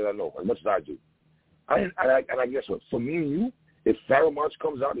than anybody that I know, as much as I do. And I guess what? For me and you, if Farrah March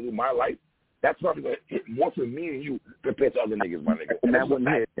comes out into my life, that's probably going to hit more for me and you compared to other niggas, my nigga. And that wouldn't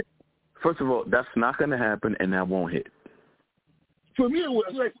hit. First of all, that's not going to happen, and that won't hit. For me,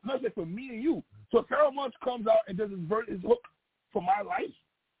 let's say for me and you. So if Farrah March comes out and does his hook for my life,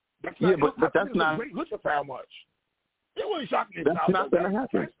 that's not, but that's not. Great look for Farrah March. It wouldn't shock me. That's not going to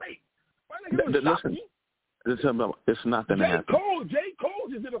happen. Listen, it's not going to happen. J. Cole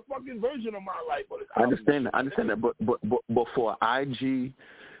just did a fucking version of My Life. I understand that. But for IG,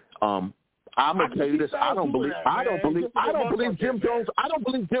 I'm gonna tell you this. I don't believe Jim Jones. I don't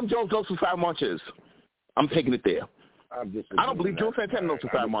believe Jim Jones knows who Farrah March is. I'm taking it there. I don't believe Joe Santana knows who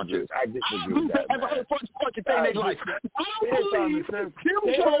Farrah March is. I disagree with that. Ever heard Punch in their life? I don't believe Jim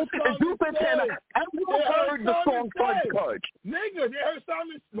Jones and Joe Santana ever heard the song Punch Punch. Nigga, they heard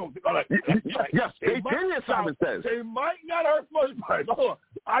Simon. No, yes, they did hear Simon Says. They might not have heard Punch Punch. Hold on,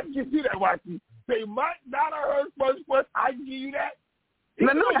 I can give you that, Watson. They might not have heard Punch Punch. I can give you that.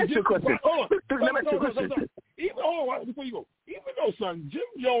 Let me ask you a question. Hold on, before you go. Even though, son, Jim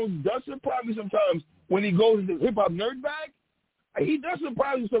Jones does surprise me sometimes when he goes into hip-hop nerd bag. He does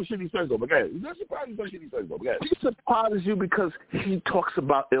surprise you some shit he says, though. But he does surprise you some shit he says, though. He surprises you because he talks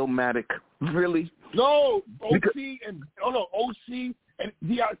about Illmatic. Really? No, OC and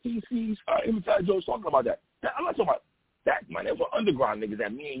DRTC's Hypnotize Joe's talking about that. I'm not talking about that, man. That's what underground niggas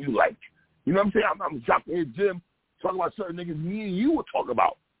that me and you like. You know what I'm saying? I'm shocked to hear Jim talking about certain niggas me and you would talk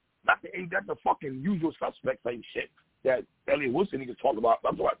about. That's the fucking usual suspect type shit that Elliot Wilson niggas talk about.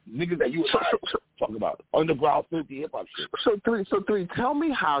 I'm talking about niggas that you and I talk about. Underground, filthy hip-hop shit. So three, tell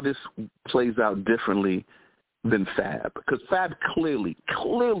me how this plays out differently than Fab. Because Fab clearly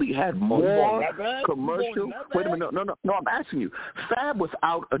had more commercial. Wait a minute. No, I'm asking you. Fab,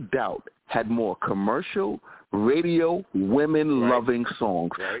 without a doubt, had more commercial, radio, women-loving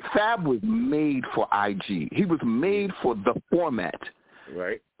songs. Right. Fab was made for IG. He was made for the format.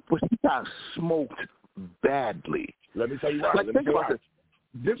 Right. But he got smoked badly. Let me tell you why. Like, think about this.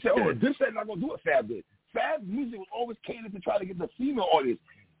 Dipset not gonna do what Fab did. Fab's music was always catered to try to get the female audience.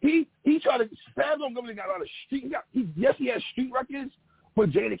 He tried to. Fab don't really got a lot of street. He has street records, but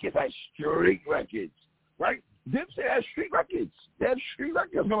Jadakiss has street records, right? Dipset has street records. They have street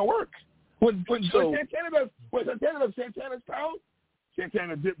records gonna work. When Santana does Santana's pound,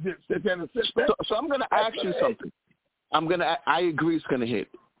 Santana sits back. So I'm gonna ask you something. I agree it's gonna hit.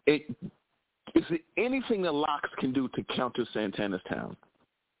 Is there anything the Lox can do to counter Santana's Town?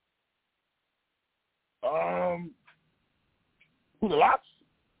 Who, the Lox?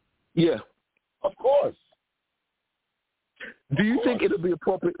 Yeah. Of course. Do you think it'll be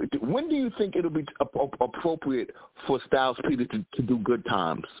appropriate? When do you think it'll be appropriate for Styles P to do Good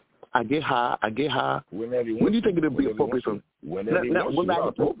Times? I get high. When do you think it'll be appropriate for? Will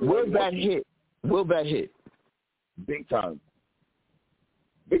that hit? Will that hit? Big time.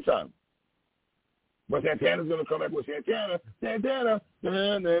 But Santana's gonna come back with Santana. The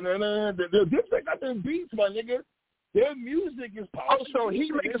Dipset got them beats, my nigga. Their music is powerful. So wait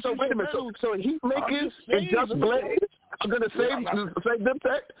a minute. So Heatmakers and Just Blaze. I'm gonna say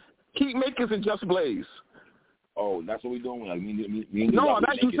Dipset. Heatmakers and Just Blaze. Oh, that's what we're doing. Like me no,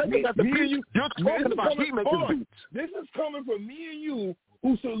 that's you saying that. You're talking about Heatmakers beats. This is coming from me and you,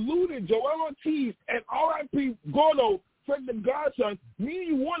 who saluted Joel Ortiz and R.I.P. Gordo, Fred the Godson. Me and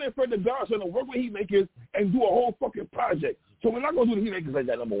you wanted Fred the Godson to work with Heatmakers and do a whole fucking project. So we're not going to do the Heatmakers like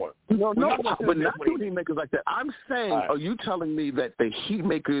that, number one. No, but not do the Heatmakers like that. I'm saying, Are you telling me that the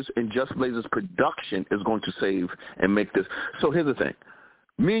Heatmakers and Just Blaze's production is going to save and make this? So here's the thing.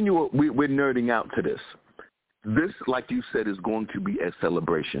 Me and you, we're nerding out to this. This, like you said, is going to be a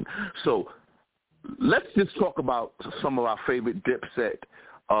celebration. So let's just talk about some of our favorite Dipset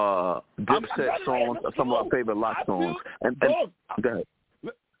songs, some of our favorite Lox songs. Go ahead.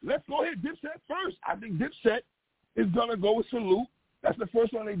 Let's go ahead, Dipset first. I think Dipset is gonna go with Salute. That's the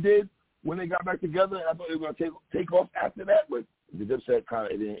first one they did when they got back together. And I thought they were gonna take off after that, but the Dipset kind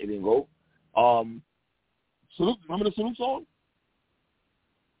of it didn't go. Salute. Remember the Salute song?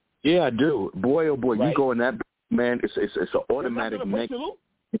 Yeah, I do. Boy, oh boy, right. You go in that man. It's an automatic neck. No.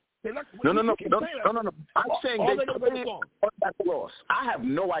 I'm saying they play Automatic Loss. I have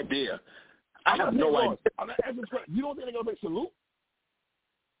no idea. I have no idea. You don't think they're gonna play Salute?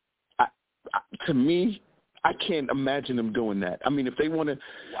 To me, I can't imagine them doing that. I mean, if they want to,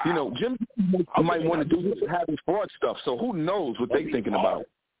 Jim might want to do this having fraud stuff. So who knows what they're thinking about?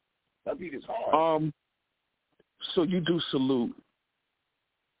 That beat is hard. So you do Salute,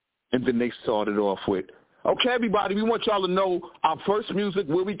 and then they started off with, okay, everybody, we want y'all to know our first music,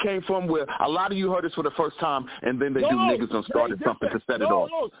 where we came from, where a lot of you heard us for the first time, and then they niggas and started something to set it off.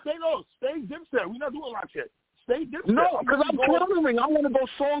 Stay Dipset. We're not doing Lox yet. Stay Dipset. No, because I'm countering. I want to go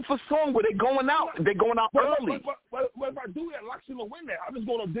song for song where they're going out. They're going out early. But if I do that, Lox is going to win that. I'm just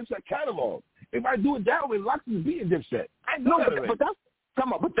going on Dipset catalog. If I do it that way, Lox is beating Dipset. I know that. But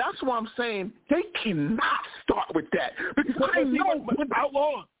that's why I'm saying they cannot start with that. Because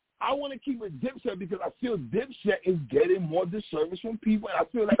I want to keep it Dipset because I feel Dipset is getting more disservice from people, and I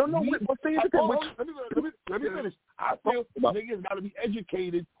feel like let me finish. I feel niggas got to be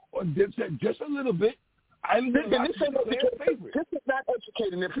educated on Dipset just a little bit. This is not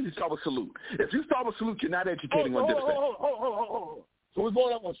educating if you start with Salute. If you start with Salute, you're not educating on Dipset. So we're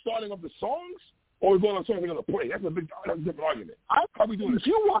going up on starting up the songs, or we're going on songs they're going to play? That's a different argument. How we doing this? If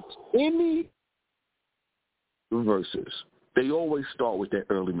you watch any verses, they always start with their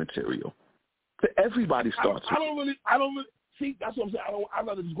early material. Everybody starts. I don't really see. That's what I'm saying. I'd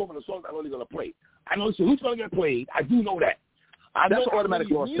rather just go for the songs I'm only going to play. I know Salute's going to get played. I do know that. That's an automatic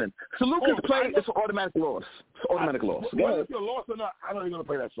loss then. Salute is playing. It's an automatic loss. It's an automatic loss. Whether it's a loss or not, I know you're going to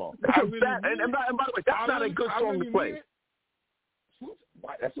play that song. And by the way, that's not a good song to play.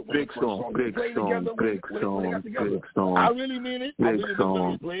 That's a big song. I really mean it. Big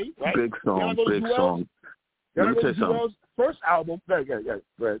song. Big song. Let me tell you something. First album. Go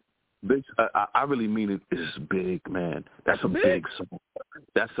ahead. Big, I really mean it. It's big, man. That's a big song.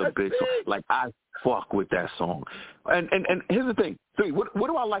 That's a big song. Like, I fuck with that song. And here's the thing. What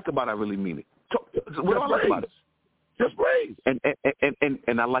do I like about I Really Mean It? What do I like about it? Just praise. And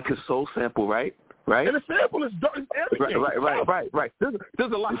I like his soul sample, right? Right. And the sample is everything. Right.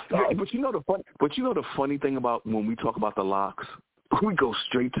 There's a lot. But you know the funny thing about when we talk about the Lox, we go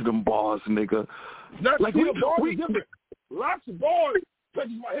straight to them bars, nigga. Like we different. Lox bars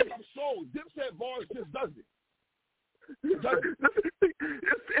touches my hip hop soul. Dipset bars just does it.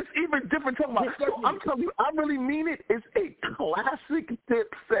 It's even different. I'm telling you, I Really Mean It is a classic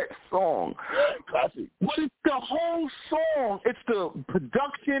Dipset song. Yeah, classic. But it's the whole song. It's the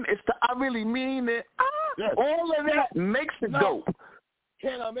production. It's the I Really Mean It. All of that makes it dope.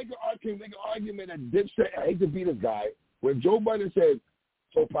 Can I make an argument that Dipset, I hate to be this guy, when Joe Budden said,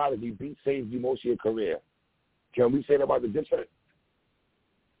 so proud of you, beat saves you most of your career. Can we say that about the Dipset?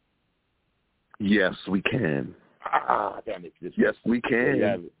 Yes, we can. Damn it. Yes, we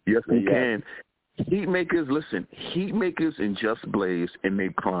can. Yes, we can. Heatmakers and Just Blaze in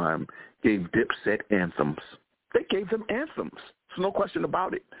their prime gave Dipset anthems. They gave them anthems. There's no question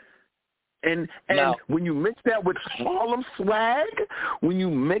about it. And now, when you mix that with Harlem swag,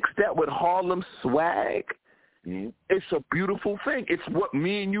 it's a beautiful thing. It's what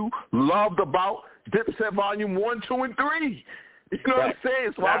me and you loved about Dipset Volume 1, 2, and 3. You know what I'm saying?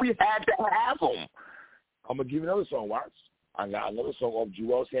 It's why we had to have them. I'm going to give you another song, Watts. I got another song off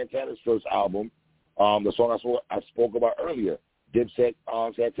Joel Santana's first album, the song I spoke about earlier, Dipset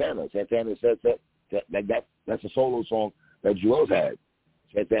Santana. Santana said that's a solo song that Joel's had.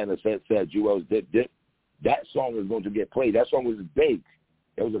 Santana said Joel's Dip. That song is going to get played. That song was big.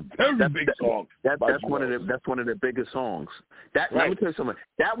 It was a very big song. That's one of the biggest songs. Let me tell you something.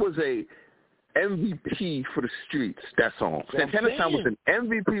 That was a MVP for the streets. That song. Santana Sound was an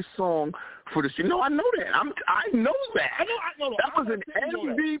MVP song for the streets. No, I know that. I know that. I know. That was an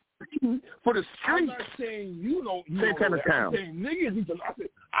MVP for the streets. I'm not saying you know Santana Sound. I'm saying niggas need to know.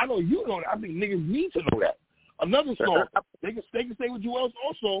 I know you know that. I think niggas need to know that. Another song. They can stay with Joel's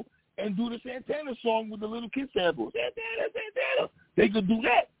also and do the Santana song with the little kid sample. Santana. They could do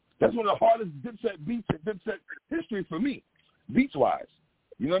that. That's one of the hardest Dipset beats in Dipset history for me, beats-wise.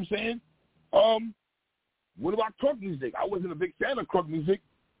 You know what I'm saying? What about crunk music? I wasn't a big fan of crunk music,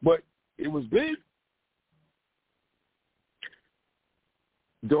 but it was big.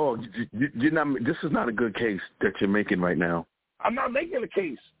 Dog, you're not. This is not a good case that you're making right now. I'm not making a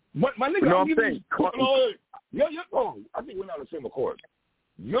case. My nigga, no, I'm saying. I think we're not on the same accord.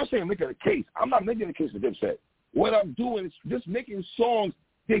 You're saying making a case. I'm not making a case for Dipset. What I'm doing is just making songs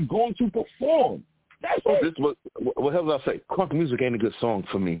they're going to perform. That's it. What hell did I say? Crunk music ain't a good song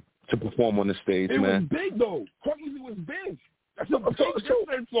for me to perform on the stage, man. It was big, though. Crunk music was big. That's a big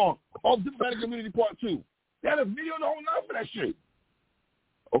Dipset song off Diplomatic Community Part 2. They had a video and the whole night for that shit.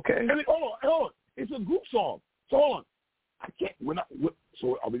 Okay. And hold on. It's a group song. So hold on.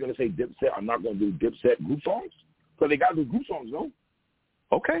 So are we going to say Dipset? I'm not going to do Dipset group songs? Because they got to do group songs, no?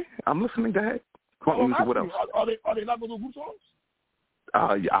 Okay. I'm listening. Go ahead. Crunk music, what else? Are they not going to do group songs?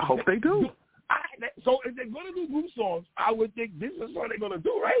 I hope they do. So if they're going to do group songs, I would think this is what they're going to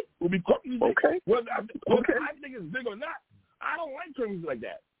do, right? It will be crunk music. Okay. Whether I think it's big or not, I don't like crunk music like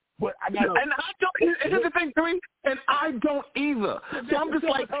that. But I got. And I don't. Here's the thing, Three, and I don't either. So I'm just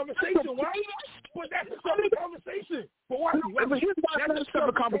like, conversation. Why? But that's a separate conversation. But why? But here's why it's not a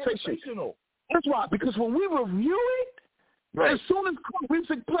separate conversation. That's why, because when we review it, as soon as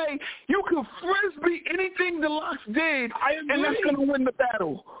music play, you can frisbee anything the Locks did, and that's going to win the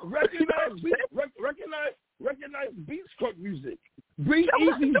battle. Recognize beats crunk music. Bring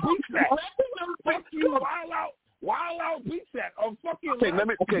easy beats that. Fuck you, Wild out beats that. I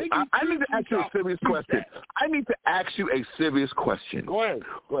need to ask you a serious question. I need to ask you a serious question. Go ahead,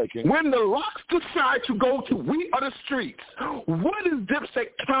 King. When the Locks decide to go to We Are the Streets, what is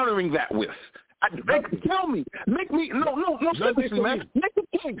Dipset countering that with? Tell me. Make me. No, seriously, man. Make a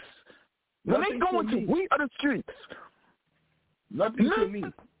case. When they go into We Are the Streets. Nothing for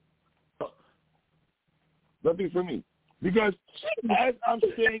me. Because as I'm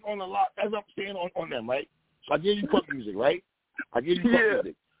staying on on them, right? So I give you crunk music, right? I give you crunk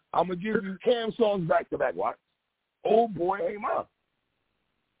music. I'm going to give you Cam songs back to back. What? Oh, boy, hey, Ma.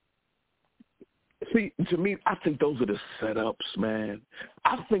 See, to me, I think those are the setups, man.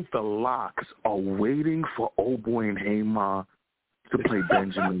 I think the Locks are waiting for Old Boy and Hey Ma to play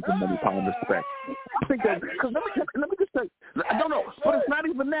Benjamin and Money, Power, and Respect. I think that, because let me just say, I don't know, but it's not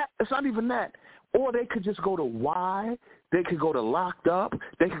even that. It's not even that. Or they could just go to Y. They could go to Locked Up.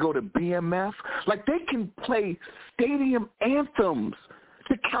 They could go to BMF. Like, they can play stadium anthems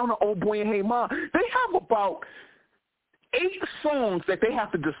to counter Old Boy and Hey Ma. They have about 8 songs that they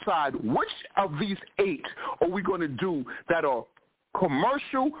have to decide which of these 8 are we going to do that are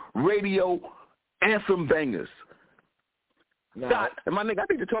commercial radio anthem bangers. Scott, and my nigga, I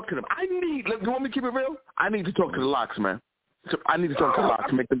need to talk to them. You want me to keep it real? I need to talk to the Locks, man. I need to talk to the Locks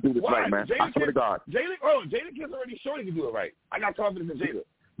to make them do this right, man. I swear to God. Jada Kiss already showed he can do it right. I got confidence in Jada.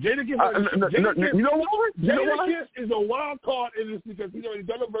 Jada Kiss you know what? Jada Kiss is a wild card in this because he's already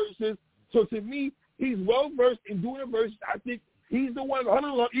done the verses. So to me, he's well-versed in doing the verses. I think he's the one,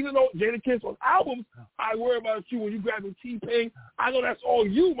 even though Jada Kiss on albums, I worry about you when you grab the T-Pain. I know that's all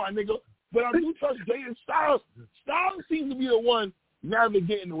you, my nigga. But I do trust Jada Styles. Styles seems to be the one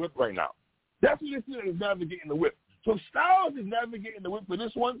navigating the whip right now. That's what this is navigating the whip. So Styles is navigating the whip for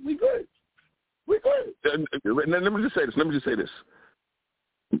this one. We good. We good. Let me just say this.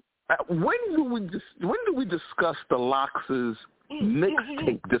 When do we discuss the Lox'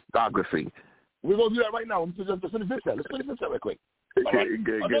 mixtape discography? We're gonna do that right now. Let's finish this set. Let's finish this set right quick. Right.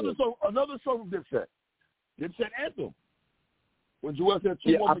 Another song from Dipset. Dipset Anthem. When Joel said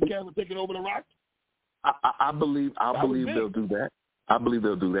two more McCann were taking over the rock. I believe they'll do that. I believe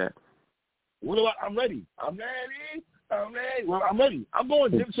they'll do that. What about I'm ready? Well, I'm ready. I'm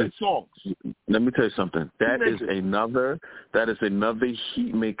going Dipset songs. Let me tell you something. That is another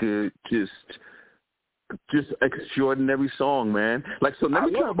heat maker, just extraordinary song, man. Like, so let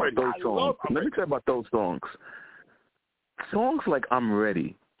me tell you about those songs. Let me tell you about those songs. Songs like I'm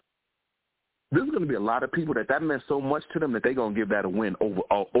Ready. There's going to be a lot of people that meant so much to them that they're going to give that a win over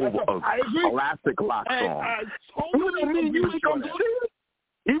a classic Lox song.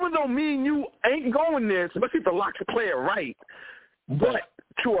 Even though me and you ain't going there, especially if the Lox play it right. But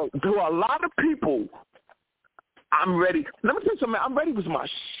to a lot of people, I'm Ready. Let me tell you something, man. I'm Ready was my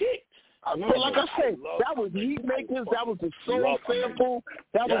shit. But like I said, that was heat makers. That was the soul sample.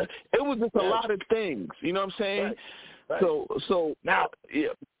 It was just a lot of things. You know what I'm saying? Right. So now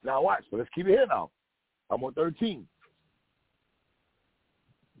watch. So let's keep it here now. I'm on 13.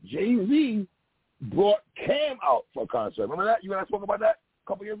 Jay-Z brought Cam out for a concert. Remember that? You and I spoke about that a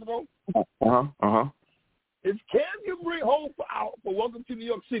couple years ago? If Cam can bring home out for Welcome to New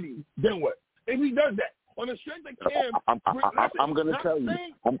York City, then what? If he does that, on the strength that Cam, I'm going to tell you.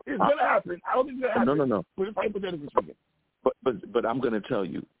 It's going to happen. I don't think it's going to happen. No. But it's hypothetically speaking. But I'm going to tell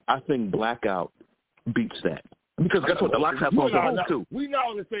you. I think Blackout beats that. Because guess what? The Lox have songs too. We not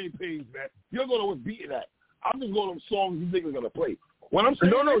on the same page, man. You're going to what's beating that. I'm just going to them songs you think are going to play. When I'm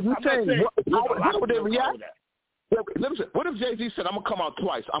saying you're saying how would they react? Listen, what if Jay-Z said, I'm going to come out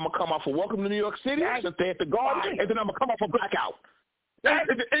twice? I'm going to come out for Welcome to New York City, since they at the Garden, and then I'm going to come out for Blackout.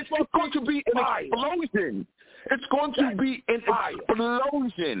 It's going to be an explosion. It's going to be an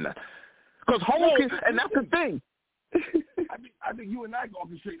explosion. Because and that's the thing. I think you and I can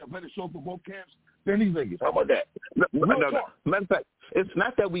orchestrate a better show for both camps than these niggas. How about that? No. Matter of fact, it's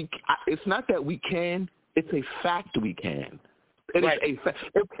not that we can. It's a fact we can. It is a fact.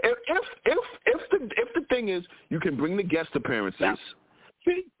 If the thing is, you can bring the guest appearances,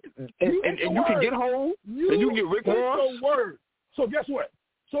 and you can get home, and you can get Rick Ross. So guess what?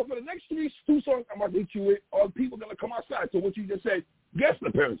 So for the next two songs I'm about to hit you with, are people going to come outside? So what you just said, guest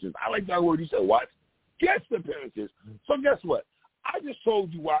appearances. I like that word. You said what? Guest appearances. So guess what? I just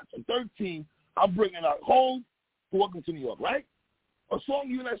told you, Watch, at 13, I'm bringing out Home for Welcome to New York, right? A song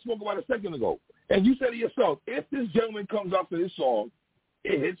you and I spoke about a second ago. And you said to yourself, if this gentleman comes out for this song,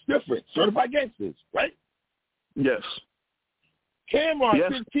 it hits different. Certified Gangsters, right? Yes. Cameron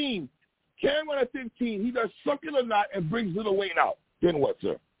at 15. Cameron at 15, he does Suck It or Not and brings Lil Wayne out. Then what,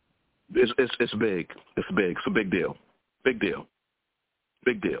 sir? It's big. It's big. It's a big deal. Big deal.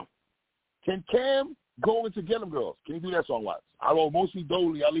 Can Cam go into Get 'Em Girls? Can you do that song, Watts? I roll mostly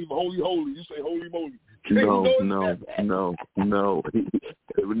Dolly. I leave Holy Holy. You say Holy Moly. No. No,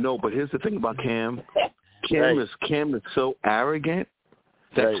 but here's the thing about Cam. Cam is so arrogant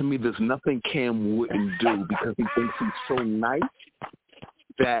that to me there's nothing Cam wouldn't do because he thinks he's so nice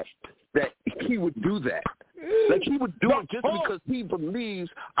that he would do that. Like he would do it just because he believes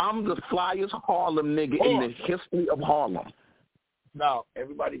I'm the flyest Harlem nigga in the history of Harlem. Now,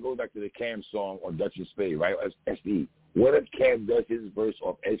 everybody goes back to the Cam song on Dutch's Spade, right? SD. What if Cam does his verse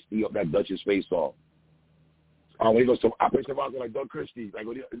of SD of that Dutch's Spade song? When he goes to Operation Rocket like Doug Christie. Like,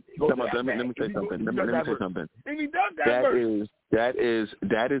 let me say something. And he does that verse. That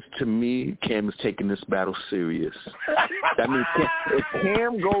is to me, Cam is taking this battle serious. That means if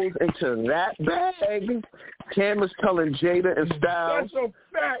Cam goes into that bag, Cam is telling Jada and Styles,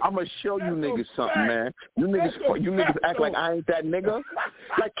 I'm gonna show you niggas something, man. You niggas act like I ain't that nigga.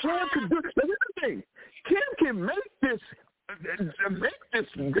 Like Cam can do. Here's the thing. Cam can make this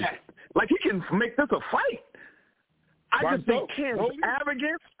that. Like he can make this a fight. I just think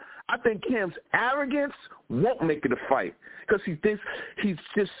Cam's arrogance won't make it a fight because he thinks he's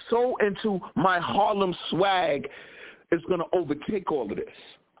just so into my Harlem swag is going to overtake all of this.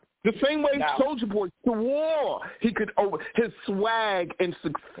 The same way Soulja Boy swore he could his swag and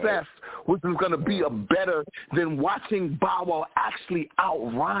success was going to be better than watching Bow Wow actually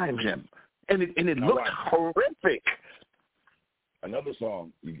outrhyme him, and it looked horrific. Another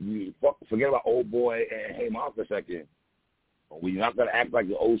song, you forget about Old Boy and Hey Mom for a second. We're not going to act like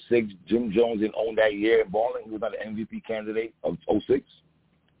the 06 Jim Jones didn't own that year in balling. He was not an MVP candidate of 06.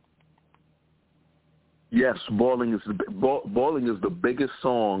 Yes, balling is the biggest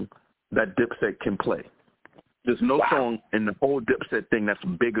song that Dipset can play. There's no song in the whole Dipset thing that's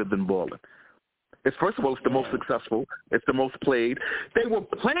bigger than Ballin'. It's, first of all, it's the most successful. It's the most played. They were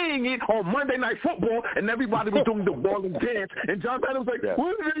playing it on Monday Night Football, and everybody was doing the Ballin' dance. And John Madden was like,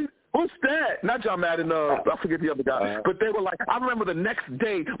 what's that? Not John Madden. I forget the other guy. But they were like, I remember the next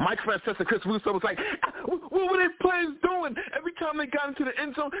day, Mike Francis and Chris Russo was like, what were these players doing? Every time they got into the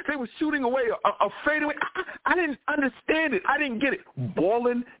end zone, they were shooting away a fadeaway. I didn't understand it. I didn't get it.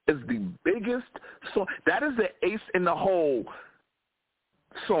 Ballin' is the biggest song. That is the ace in the hole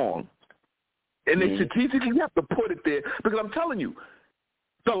song. And they strategically have to put it there because I'm telling you,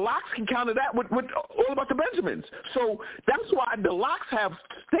 the Locks can counter that with All About the Benjamins. So that's why the Locks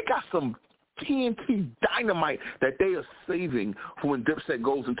they got some TNT dynamite that they are saving for when Dipset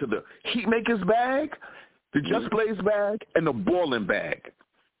goes into the Heatmakers bag, the Just Blaze bag, and the Ballin' bag.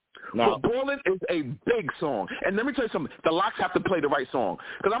 Now, but Ballin' is a big song. And let me tell you something. The Locks have to play the right song.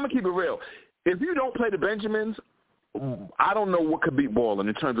 Because I'm going to keep it real. If you don't play the Benjamins, I don't know what could beat Ballin'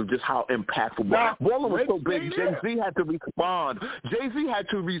 in terms of just how impactful Ballin' was so big. Jay-Z had to respond. Jay-Z had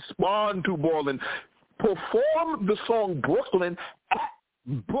to respond to Ballin', perform the song Brooklyn at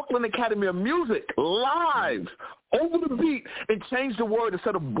Brooklyn Academy of Music live over the beat and change the word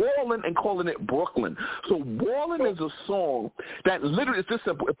instead of Ballin' and calling it Brooklyn. So Ballin' is a song that literally is this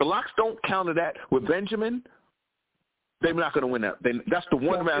simple. If the Locks don't counter that with Benjamin, they're not going to win that. That's the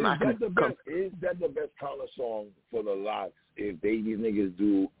one round I can come. Is that the best counter song for the Locks if these niggas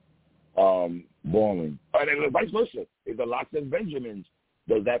do Ballin'? And then vice versa. If the Locks and Benjamins,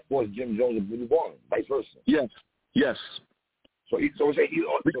 does that force Jim Jones to do Ballin'? Vice versa. Yes. So it's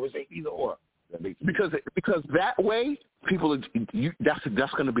either or. Because that way, people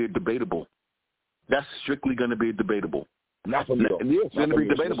that's going to be debatable. That's strictly going to be debatable. Not for me, though. It's going to be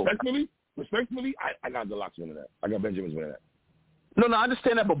debatable. Respectfully, I got the Locks winning that. I got Benjamin's winning that. No, I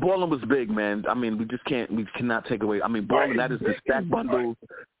understand that, but Ballin' was big, man. I mean, we cannot take away. I mean, Ballin', that is the stack bundle.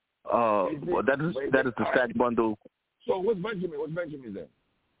 That is the stack bundle. So what's Benjamin? What's Benjamin's then?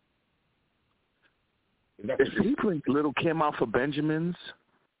 If he brings Little Kim out for Benjamins,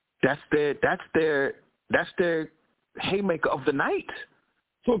 that's their haymaker of the night.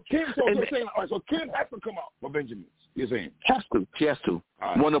 So Kim, so Kim has to come out for Benjamins. You're saying? She has to.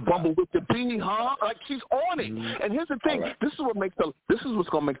 Want to bumble with the bee, huh? Like she's on it. And here's the thing. Right. This is what's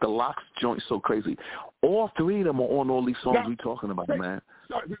gonna make the Locks joint so crazy. All three of them are on all these songs we're talking about, man.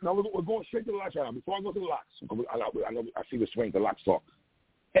 Now we're going straight to the Locks right now. Before I go to the Locks, I know I see the swing. The Locks talk.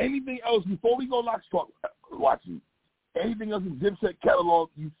 Anything else before we go Locks talk? Watch me. Anything else in Dipset catalog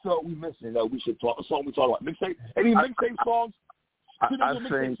you felt we missing that we should talk? A song we talk about? Mixtape? Any mixtape songs?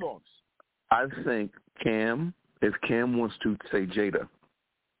 I think Cam. If Cam wants to say Jada,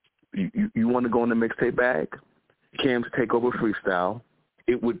 you want to go in the mixtape bag? Cam's Takeover Freestyle.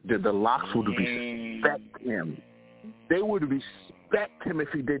 The Locks would respect him. They would respect him if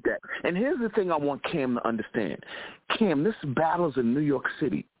he did that. And here's the thing I want Cam to understand. Cam, this battle's in New York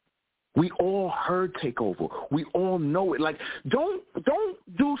City. We all heard Takeover. We all know it. Like, don't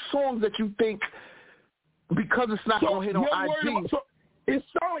do songs that you think because it's not going to hit on IG. It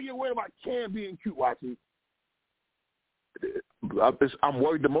sounds like you're worried about Cam being cute, watching. I'm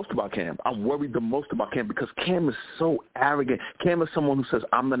worried the most about Cam. Because Cam is so arrogant. Cam is someone who says,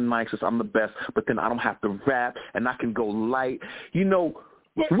 I'm the nicest, I'm the best, but then I don't have to rap and I can go light. You know,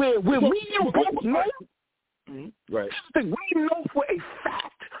 where we both know. Right. We know for a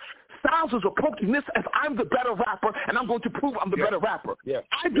fact Styles is approaching this as I'm the better rapper and I'm going to prove I'm the better rapper. Yeah.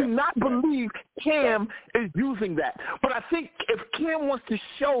 I do not believe Cam is using that. But I think if Cam wants to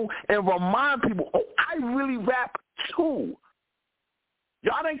show and remind people, I really rap too.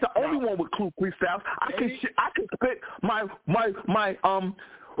 Y'all ain't the only one with Clue freestyles. I can spit my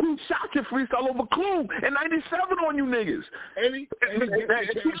who shot your freestyle over Clue in '97 on you niggas.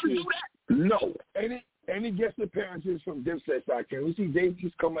 No. Any guest appearances from Dipset side? Can we see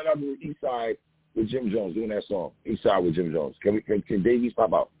Davies coming out of the East Side with Jim Jones doing that song? East Side with Jim Jones. Can Davies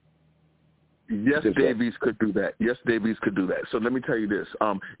pop out? Yes, Davies could do that. So let me tell you this.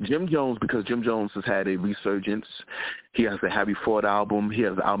 Jim Jones, because Jim Jones has had a resurgence. He has the Harry Ford album. He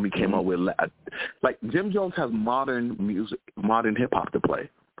has the album he came out with. Like, Jim Jones has modern music, modern hip-hop to play.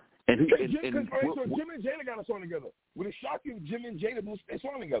 So Jim and Jada got a song together. Would it shock you if Jim and Jada do a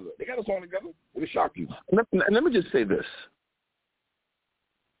song together? They got a song together. Would it shock you? Let me just say this.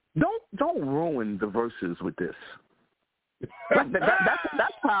 Don't ruin the verses with this. Like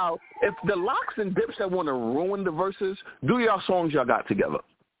that's how, if the Locks and Dipset want to ruin the verses, do y'all songs y'all got together.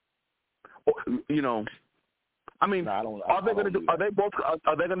 Or, you know, I mean, are they going to do? Are they both?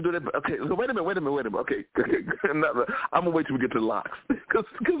 Are they going to do that? Okay, so wait a minute. Okay, I'm gonna wait till we get to the locks because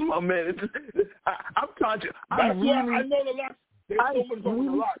my man, I'm trying to. I know the locks. There's so much over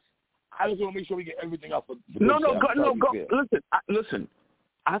the locks. I just want to make sure we get everything out for No. Listen.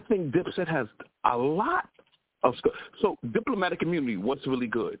 I think Dipset has a lot of stuff. So diplomatic immunity, what's really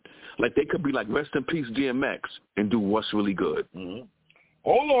good? Like they could be like rest in peace DMX and do what's really good. Mm-hmm.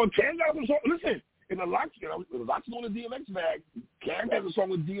 Hold on, Cam got some song. Listen, in the locks, the locks on the DMX bag. Cam has a song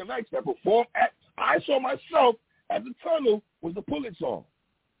with DMX that performed at. I saw myself at the Tunnel was the Pull It song.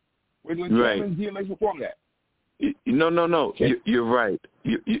 When Cam and DMX performed that. No. You're right.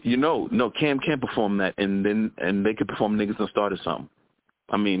 No. Cam can't perform that, and they could perform Niggas Done Started Something.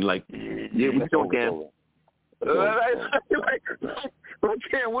 I mean, like, we still can.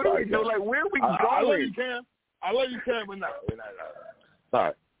 Cam, what do we do? Like, where are we going? I love you, Cam, but no.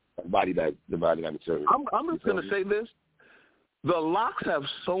 Sorry, the body bag material. I'm just gonna say this: the Locks have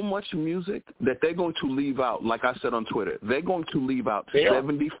so much music that they're going to leave out. Like I said on Twitter, they're going to leave out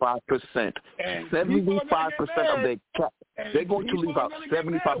 75%. 75% of their. They're going to leave out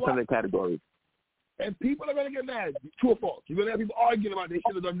 75% of their categories. And people are going to get mad. True or false? You're going to have people arguing about they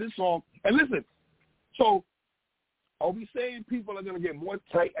should have done this song. And listen, so are we saying people are going to get more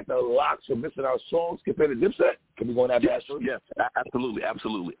tight at the Locks for missing our songs compared to Dipset? Can we go in that direction? Yes, absolutely.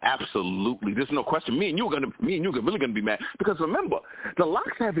 There's no question. Me and you are really going to be mad because remember, the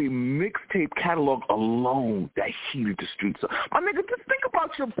Locks have a mixtape catalog alone that heated the streets up. My nigga, just think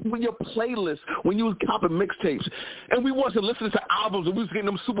about your playlist when you was copping mixtapes, and we wasn't listening to albums, and we was getting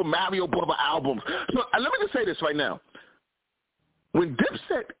them Super Mario Bros. Albums. So let me just say this right now. When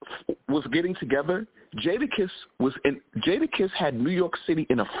Dipset was getting together, Jadakiss had New York City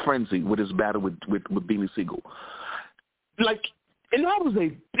in a frenzy with his battle with Beanie Siegel. Like, and that was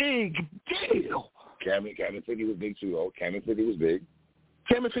a big deal. Cam and 50 was big too, though. Cam and 50 was big.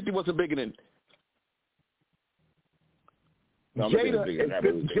 Cam and 50 wasn't bigger than... No,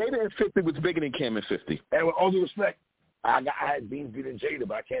 Jada and 50 was bigger than Cam and 50. And with all due respect, I had Beans beating Jada,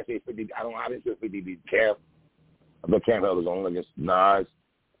 but I can't say 50. I didn't say 50 beat Cam. I thought Cam held his own against Nas,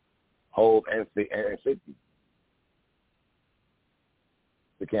 Hov, and 50.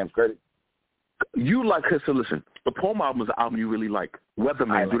 To Cam's credit. You like her, so listen. The Poem album is an album you really like.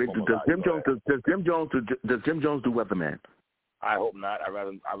 Weatherman. Does Jim Jones do Weatherman? I hope not. I'd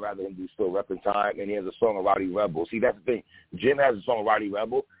rather him do Still Reppin' Time, and he has a song of Roddy Rebel. See, that's the thing. Jim has a song of Roddy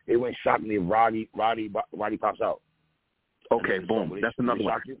Rebel. It went shockingly if Roddy pops out. Okay, boom. That's another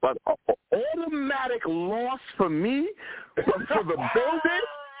one. But automatic loss for me for the building.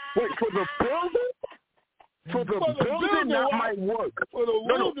 Wait, for the building, that might work. For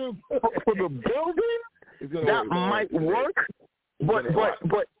the building, that might work. But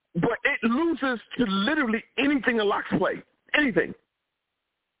it loses to literally anything the Locks play. Anything.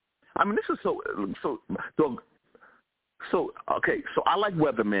 I mean, this is so okay. So I like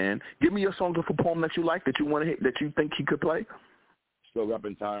Weatherman. Give me your song of a poem that you like, that you want to hit, that you think he could play. Still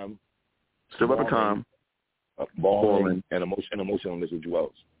Reppin' Time. Balling. And Emotionalness with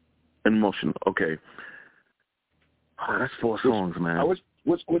Jewels. Emotional. Okay. Oh, that's 4 songs, man.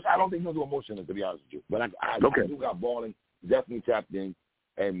 Which I don't think he'll do Emotional, to be honest with you. But I do got Balling, definitely tapped in,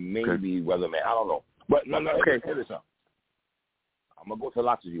 and maybe Weatherman. I don't know. But no. Okay. Hear this out. I'm gonna go to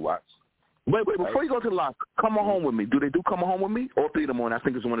Locks as you watch. Wait, before you go to the Locks, Come On Home With Me. Do they do Come On Home With Me? All 3 of them on. I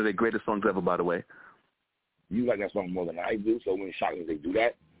think it's one of their greatest songs ever, by the way. You like that song more than I do, so when it's shocking they do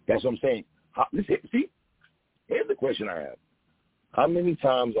that. That's what I'm saying. See, here's the question I have. How many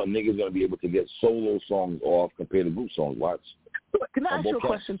times are niggas going to be able to get solo songs off compared to group songs? Watch. Can I ask you a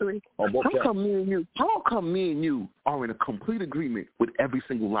question, 3? How come me and you are in a complete agreement with every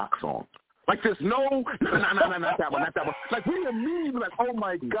single Lock song? Like there's no, not that one. Like we immediately like, oh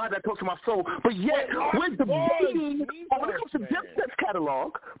my God, that talks to my soul. But yet we're debating. But when it comes to Dipset's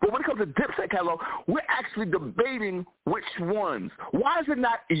catalog, we're actually debating which ones. Why is it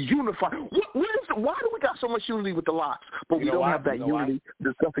not unified? Why do we got so much unity with the Locks, but we don't have that unity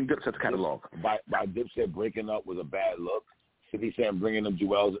discussing Dipset's catalog? By Dipset breaking up was a bad look. 50 Cent bringing them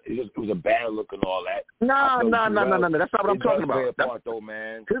Jewels, it was a bad look and all that. No. That's not what I'm talking about. That's what I'm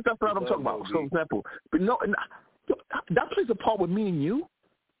talking about. For example, but no, that plays a part with me and you,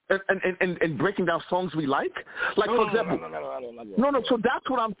 and breaking down songs we like. Like for example, no. So that's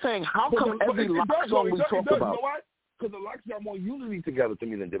what I'm saying. How come every Lock song we talk about? You know why? Because the Locks got more unity together to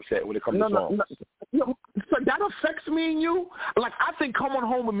me than Dipset when it comes to songs. No. that affects me and you. Like, I think "Come On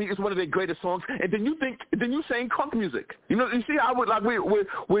Home with Me" is one of their greatest songs, and then you saying crunk music. You know, you see how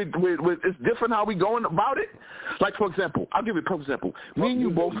it's different how we going about it. Like, for example, I'll give you a perfect example. Me and you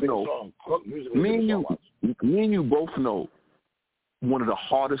both know one of the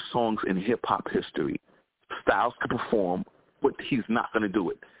hardest songs in hip hop history. Styles could perform, but he's not going to do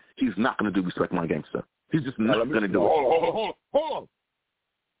it. He's not going to do "Respect My Gangster." He's just not going to do it. Hold on.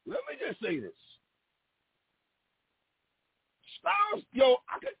 Let me just say this. Styles,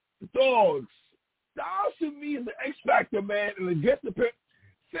 Styles to me is the X Factor, man, and against the pit.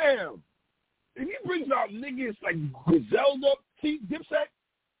 Sam, if he brings out niggas like Griselda, Dipset,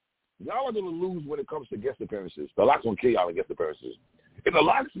 y'all are going to lose when it comes to guest appearances. The Locks going to kill y'all in guest appearances. If the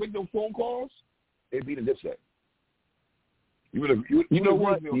Locks make those phone calls, it'd be the Dipset. You know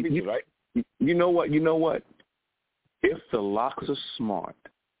what? You know what? If the Locks are smart,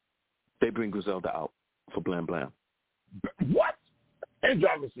 they bring Griselda out for Blam Blam. What? And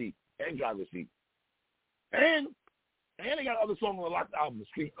Driver's Seat. And they got other songs on the Locks album, the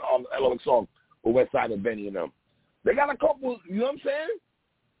Street LOX song, with West Side and Benny and them. They got a couple, you know what I'm saying?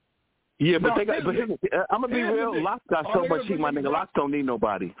 Yeah, but I'm going to be real. Locks got so much heat, my nigga. Locks don't need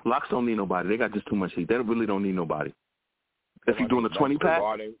nobody. They got just too much heat. They really don't need nobody. If you're doing a 20-pack.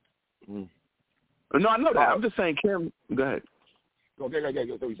 No, I know that. I'm just saying, Kim, go ahead. Okay, what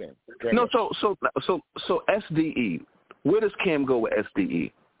are you saying? No, so SDE. Where does Cam go with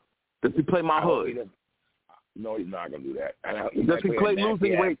SDE? Does he play My Hood? No, he's not going to do that. Does he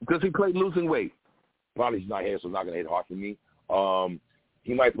play Losing Weight? Probably he's not here, so it's not going to hit hard for me.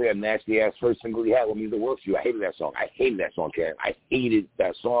 He might play a nasty-ass first single he had with me that works for you. I hated that song. Cam. I hated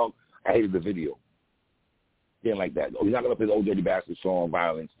that song. I hated the video. Didn't like that. He's not going to play the Old Dirty Bastard song,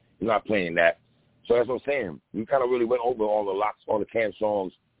 Violence. He's not playing that. So that's what I'm saying. We kind of really went over all the Locks, all the Cam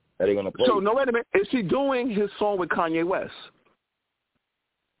songs that they're going to play. So, no, wait a minute. Is he doing his song with Kanye West?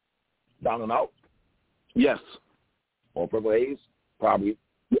 Down and Out? Yes. On Purple Haze? Probably.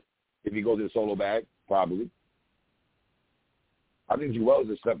 If he goes to the solo bag? Probably. I think Jewel's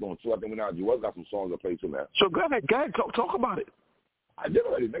is stepped on, too. I think Jewel's got some songs to play, too, man. So, go ahead. Talk about it. I did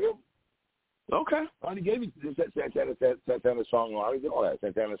already, nigga. Okay. I already gave you the Santana song. I already did all that.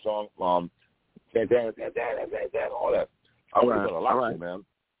 Santana song. Santana, all that. I already done a lot, man.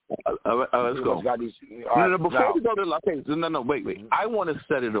 All right, let's go. Before we go to Las Vegas, no, wait. I want to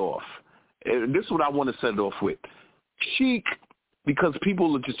set it off. This is what I want to set it off with. Sheik, because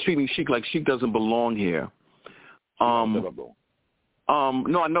people are just treating Sheik like Sheik doesn't belong here. No,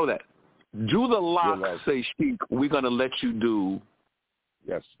 I know that. Do the Locks say, Sheik, we're going to let you do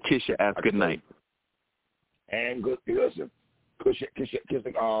Kiss Your Ass Goodnight? And listen, Kiss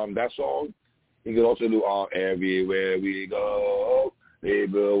that song. He could also do Everywhere We Go,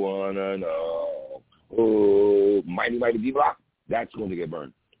 People Wanna Know. Oh, Mighty D-Block. That's going to get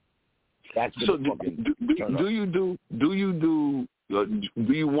burned. That's so do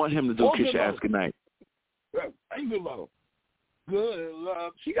you want him to do Kiss Your Ass Goodnight? Yeah, ain't Good Love. Good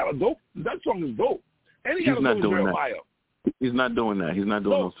Love. She got a dope. That song is dope. And he's not doing that. He's not doing that. He's not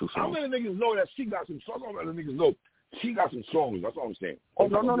doing those two songs. How many niggas know that she got some songs? How many niggas know she got some songs? That's all I'm saying. Oh,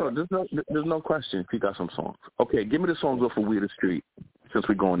 no. There's no question she got some songs. Okay, give me the songs off of We the Street since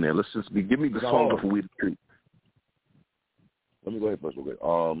we're going there. Give me the songs off of We the Street. Let me go ahead first real quick.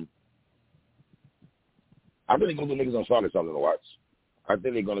 I think they're going to do Niggas Don't Start Something to watch. I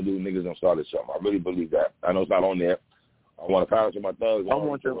think they're going to do Niggas Don't Start Something. I really believe that. I know it's not on there. I want to power to my thugs. Let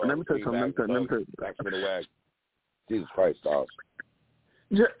me tell you something. Back to the wag. Jesus Christ, Styles.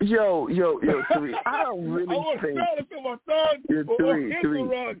 Yo, Three. I don't really think. I want to feel my thugs.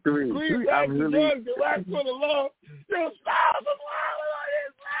 Three. I really. Relax for the love. Yo, Styles is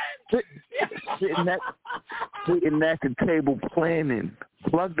wild. Sitting at the table planning.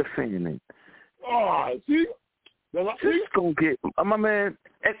 Plug the fan in. Oh, see? He's gonna get my man,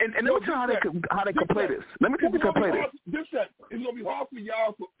 and let me tell you how they can play this. Let me tell you how they can play this. It's gonna be hard for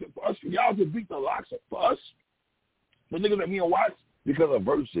y'all for us to beat the Locks for us. The niggas that me and watch because of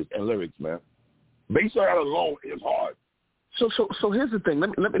verses and lyrics, man. Based on that alone, it's hard. So here's the thing.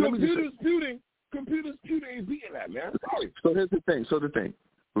 Let me just computers ain't beating that, man. Sorry. So here's the thing.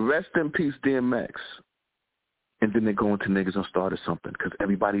 Rest in peace, DMX. And then they go into Niggas Don't Start Something because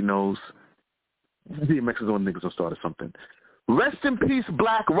everybody knows DMX is on Niggas Don't Start Something. Rest in peace,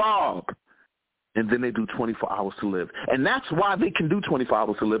 Black Rob. And then they do 24 Hours to Live. And that's why they can do 24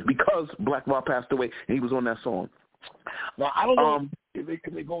 Hours to Live, because Black Rob passed away and he was on that song. Now, I don't know if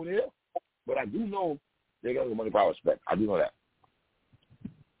they go there, but I do know they got the Money, Power, Respect. I do know that.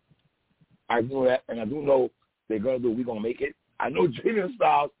 And I do know they're going to do We Gonna Make It. I know Jimmy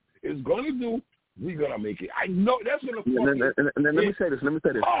Styles is going to do We gonna make it. I know that's gonna. And then let me say this.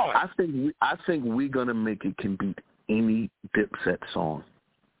 I think We Gonna Make It can beat any Dipset song.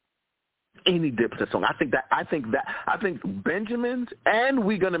 Any Dipset song. I think Benjamin's and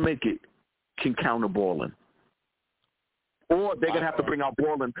We Gonna Make It can counter Ballin'. Or they're gonna have to bring out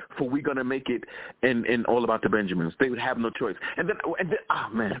Ballin' for We Gonna Make It and All About the Benjamins. They would have no choice. And then oh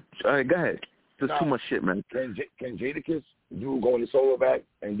man, all right, go ahead. There's too much shit, man. Can Jadakiss go in the solo back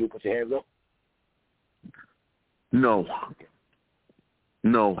and Put Your Hands Up? No,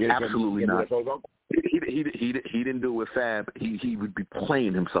 absolutely not. He didn't do it with Fab. He would be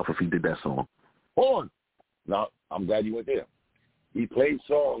playing himself if he did that song. Hold on. Now, I'm glad you went there. He played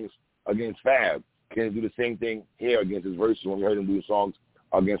songs against Fab. Can he do the same thing here against his verses when we heard him do songs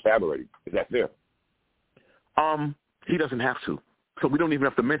against Fab already? Is that fair? He doesn't have to. So we don't even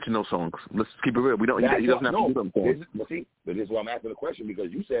have to mention those songs. Let's keep it real. He doesn't have to do them songs. But this is why I'm asking the question,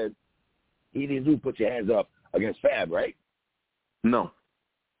 because you said he didn't do Put Your Hands Up against Fab, right? No.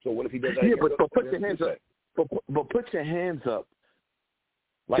 So what if he does that? Yeah, but Put Your Hands Up. But Put Your Hands Up.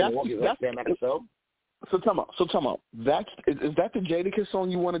 Like that's Stand Like Yourself? So tell me, is that the Jadakiss song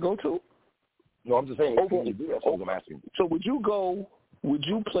you want to go to? No, I'm just saying. What you do that song? I'm asking. So would you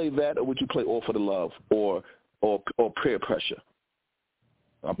play that, or would you play All for the Love, or Peer Pressure?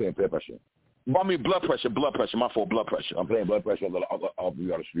 I'm playing Peer Pressure. I mean Blood Pressure. My fault. Blood Pressure. I'm playing Blood Pressure off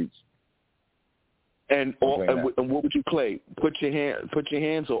the streets. And what would you play? Put Your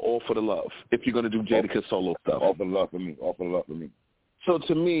Hands, or All for the Love? If you're gonna do Jadakiss solo stuff. All for the Love for me. So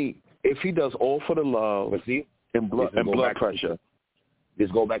to me, if he does All for the Love and Blood Pressure.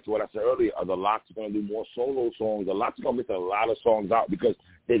 Just go back to what I said earlier. Are the Lox going to do more solo songs? The Lox going to miss a lot of songs out because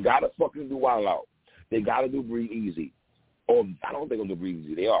they got to fucking do Wild Out. They got to do Breathe Easy. Or I don't think they're going to do Breathe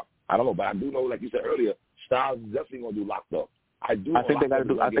Easy. They are. I don't know, but I do know, like you said earlier, Styles is definitely going to do Locked Up. I think they got to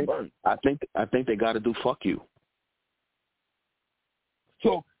do. I think they got to do Fuck You.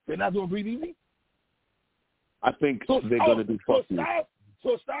 So they're not doing Breathe Easy? I think they're going to do Fuck You.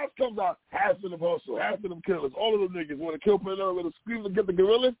 So Styles comes out, half of them hustle, half of them killers, all of them niggas want to kill Pinero, want to scream to get the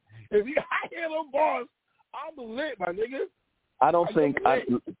gorillas. If I hear them bars, I'm lit, my nigga. I'm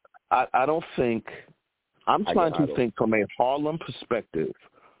trying to think from a Harlem perspective.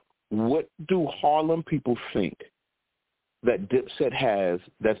 What do Harlem people think that Dipset has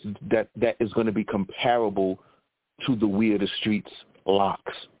that is going to be comparable to the We Are the Streets Lox?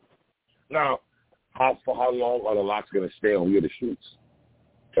 Now, for how long are the Lox going to stay on We Are the Streets?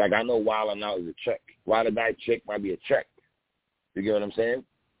 Like, I know Wild Out is a check. Wild Out check might be a check. You get what I'm saying?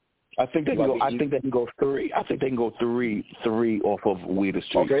 I think they can go 3. I think they can go three off of We Are the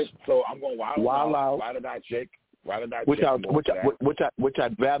Streets. Okay, so I'm going Wild Out, Wild Out check, which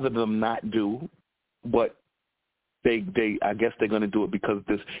I'd rather them not do, but they I guess they're going to do it because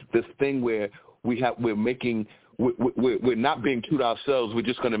this thing where we're not being true to ourselves. We're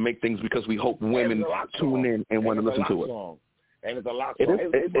just going to make things because we hope women tune in and want to listen to it. And it's a lot.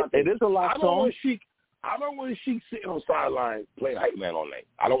 It is a lot song. I don't want Sheik sitting on sidelines playing hype man all night.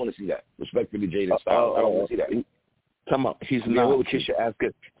 I don't want to see that. Respectfully, Jaden Styles. I don't want to see that. Come on, he's not. Kiss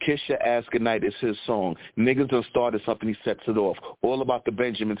Your Ass Goodnight is his song. Niggas done started something, he sets it off. All About the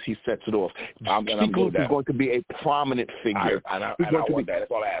Benjamins, he sets it off. Sheik Luke is going to be a prominent figure. I want that.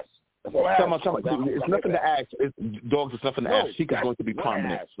 That's all I ask. It's nothing to ask. Dogs, it's nothing to ask. Sheik is going to be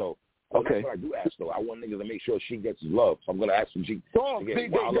prominent. Okay. That's what I do ask, though. I want niggas to make sure she gets love. So I'm going to ask them. The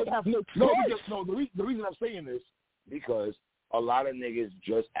reason I'm saying this, because a lot of niggas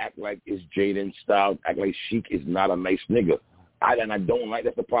just act like it's Jaden Styles, act like Sheik is not a nice nigga. And I don't like,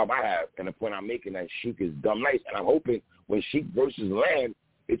 that's the problem I have. And the point I'm making, that Sheik is dumb nice. And I'm hoping when Sheik versus Land,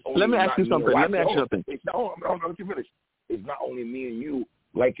 it's only Let me ask you something. It's not only me and you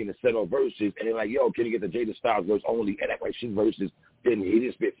liking the set of verses, and they're like, yo, can you get the Jada Styles verse only? And act like Sheik verses, then he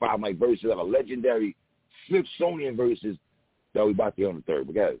didn't spit 5 mic verses of a legendary Smithsonian verses that we about to hear on the third.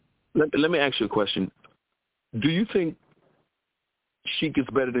 But guys, let me ask you a question. Do you think Sheik is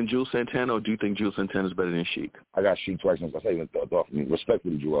better than Jules Santana, or do you think Jules Santana is better than Sheik? I got Sheik twice. I say even thought for me.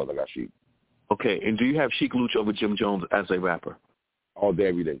 Respectfully, Joel, I got Sheik. Okay, and do you have Sheik Luch over Jim Jones as a rapper? All day,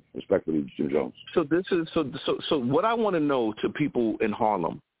 every day. Respectfully, Jim Jones. So this is so. What I want to know to people in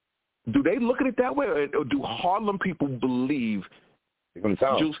Harlem, do they look at it that way, or do Harlem people believe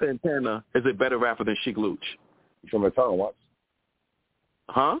Jules Santana is a better rapper than Sheik Luch? He's from the town, what?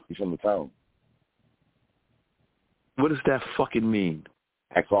 Huh? He's from the town. What does that fucking mean?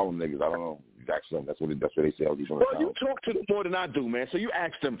 Ask Harlem niggas. I don't know. Ask them. That's what they say. He's from the town. You talk to them more than I do, man. So you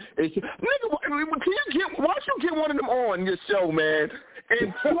ask them. Nigga, why don't you get one of them on your show, man?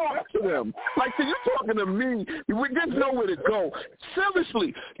 and talk to them. Like, so you're talking to me. There's nowhere to go.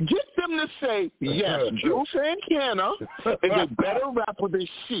 Seriously, get them to say, yes, Joe Santana is a better rapper than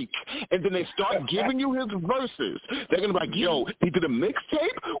Sheik. And then they start giving you his verses. They're going to be like, yo, he did a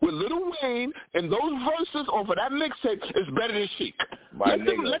mixtape with Lil Wayne, and those verses off of that mixtape is better than Sheik.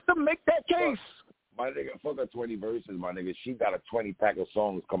 Let them make that case. My nigga, fuck her 20 verses, my nigga. She got a 20-pack of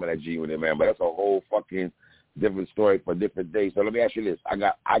songs coming at G with it, man. But that's a whole fucking different story for different days. So let me ask you this.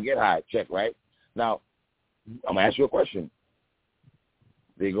 I get high, check, right? Now, I'm going to ask you a question.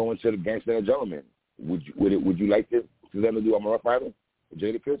 They go into the Gangsta and Gentleman. Would you like them to do I'm a Rough Rider with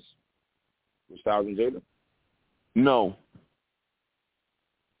Jadakiss? With Styles and Jada? No.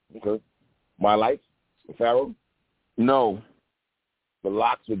 Okay. My Life with Pharaoh? No. The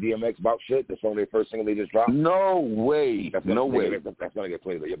Locks with DMX about shit. That's only their first single they just dropped. No way. No way. That's gonna get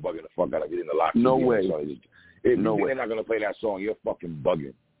played. You're bugging the fuck out of getting the Locks. No way. If you think they're not gonna play that song, you're fucking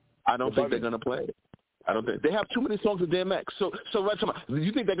bugging. I don't think they're gonna play it. I don't think they have too many songs with DMX. So right,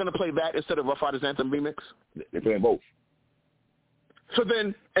 you think they're gonna play that instead of Rough Riders Anthem remix? They're playing both. So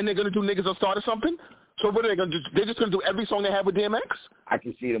then, and they're gonna do Niggas on Start or something? So what are they gonna do? They're just gonna do every song they have with DMX? I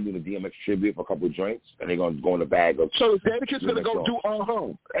can see them doing a DMX tribute for a couple of joints, and they're gonna go in the bag of. So is Jadakiss gonna go do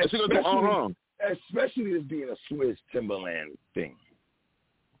Home? Is he gonna do Especially this being a Swiss Timberland thing.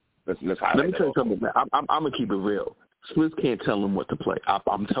 Let's Let me tell you something, man. I'm gonna keep it real. Swiss can't tell them what to play.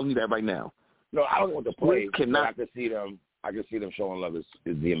 I'm telling you that right now. No, I don't want to play. Cannot. I can see them showing love is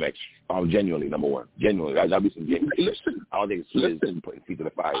DMX. Genuinely, number one. Genuinely, that'll be some genuine. Listen, I don't think Swiss is putting feet to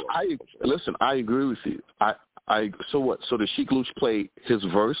the fire. I agree with you. So what? So does Sheik Luch play his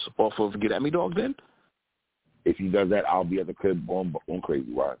verse off of Get At Me Dog then? If he does that, I'll be at the crib going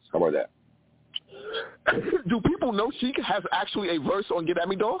crazy. Wise. How about that? Do people know Sheik has actually a verse on Get At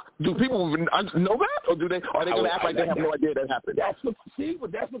Me Dog? Do people know that, or are they going to act like they have no idea that happened? That's the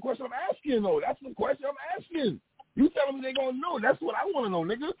question I'm asking, though. That's the question I'm asking. You telling me they gonna know? That's what I want to know,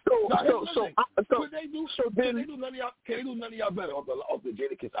 nigga. Can they do none of y'all better off the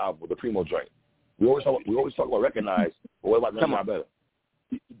Jadakiss album, the Primo joint? We always talk about Recognize, but what about none of y'all better?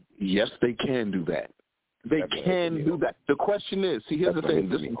 Yes, they can do that. They can do that. The question is, see, here's the thing.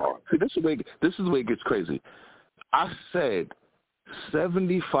 This is where it gets crazy. I said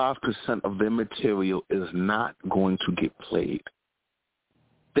 75% of their material is not going to get played.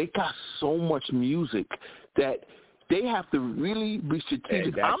 They got so much music that they have to really be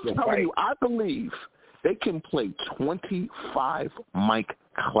strategic. I'm telling you, I believe they can play 25 Mike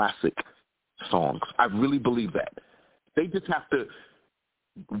Classic songs. I really believe that. They just have to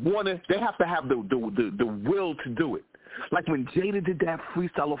they have to have the will to do it. Like when Jada did that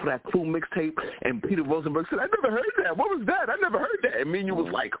freestyle off of that cool mixtape, and Peter Rosenberg said, "I never heard that. What was that? I never heard that." And me and you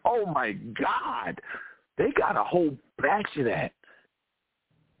was like, "Oh my God, they got a whole batch of that."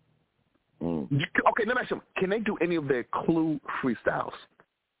 Okay, let me ask you, can they do any of their Clue freestyles?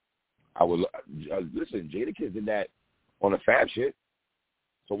 I would listen. Jadakiss did that on the Fab shit,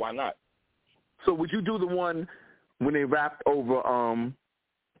 so why not? So would you do the one when they rapped over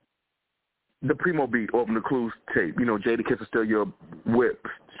the Primo beat off the Clue tape? You know, Jadakiss is still your whip.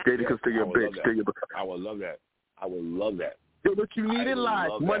 Jadakiss is still your bitch. I would love that. I would love that. Yo, what you need in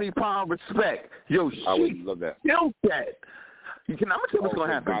life, money, power, respect. Yo, I would love that. Kill that. I'm going to tell you what's going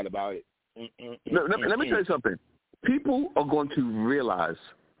to happen. About it. Let me tell you something. People are going to realize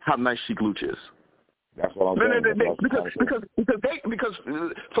how nice Sheik Luch is. That's what I'm saying. Because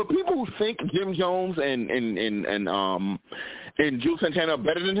for people who think Jim Jones and Jules Santana are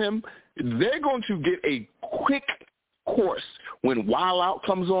better than him, they're going to get a quick course when Wild Out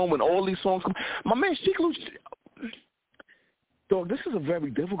comes on, when all these songs come. My man Sheik Luch, dog, this is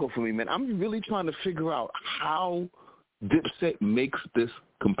very difficult for me, man. I'm really trying to figure out how Dipset makes this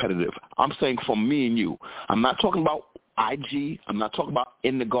competitive. I'm saying for me and you. I'm not talking about IG. I'm not talking about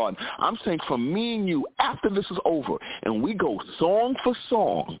In the Garden. I'm saying for me and you, after this is over and we go song for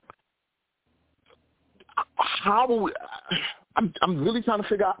song, how do we, I'm really trying to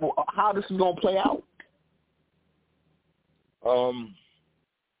figure out how this is going to play out. I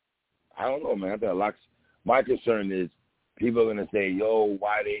don't know, man. I think my concern is people are going to say, yo,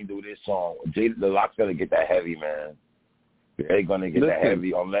 why they do this song? The Lock's going to get that heavy, man. They're going to get that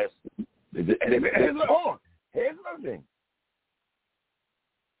heavy unless... Here's another thing.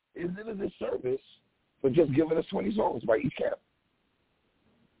 Is it a disservice for just giving us 20 songs by each cap?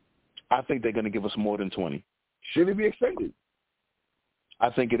 I think they're going to give us more than 20. Should it be extended? I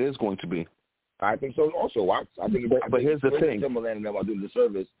think it is going to be. I think so also. But here's the thing. Timberland and them are doing the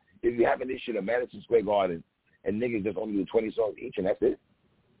service. If you having this shit at Madison Square Garden and niggas just only do 20 songs each and that's it.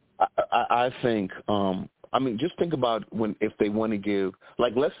 I think. I mean, just think about if they want to give,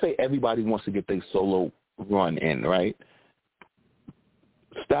 like, let's say everybody wants to get their solo run in, right?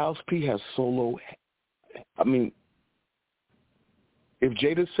 Styles P has solo. I mean, if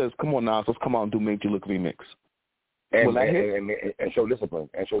Jada says, "Come on, Nas, let's come out and do Made You Look remix," and show discipline,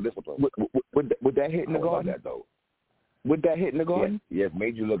 would that hit in the garden? That though. Would that hit in the garden? Yes,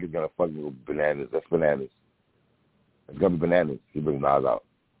 Made You Look is gonna fucking go bananas. That's bananas. It's gonna be bananas. He brings Nas out.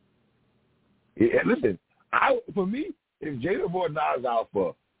 Yeah, listen. For me, if Jada brought Nas out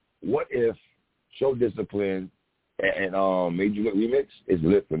for What If, Show Discipline, and Made You Look remix, it's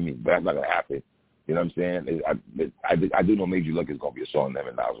lit for me. But that's not gonna happen. You know what I'm saying? I do know Made You Look is gonna be a song that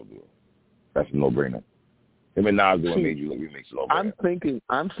Nas will do. That's a no-brainer. Him and Nas doing Made You Look remix is a no-brainer.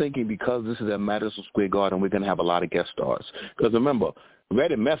 I'm thinking because this is at Madison Square Garden, we're gonna have a lot of guest stars. Because remember,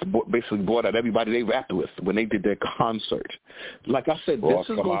 Red and Meth basically brought out everybody they rapped with when they did their concert. Like I said, this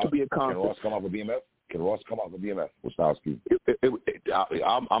is going to be a concert. Can Ross come out with BMF? Can Ross come out with BMF? With Styles P?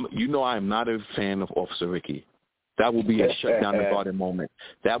 You know I am not a fan of Officer Ricky. That would be a shut down the garden moment.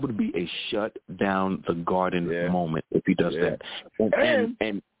 That would be a shut down the garden moment if he does that.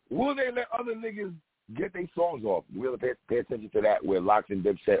 And will they let other niggas get their songs off? We'll pay attention to that where Locks and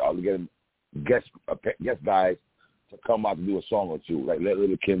Dipset are getting guest guys to come out to do a song or two. Like let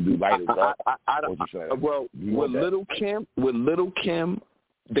Little Kim do Light It Up. With Little Kim,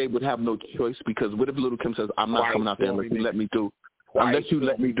 they would have no choice because what if Little Kim says, "I'm not coming out there unless you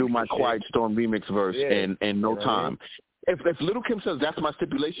let me do my Quiet Storm remix verse in no time." If Little Kim says that's my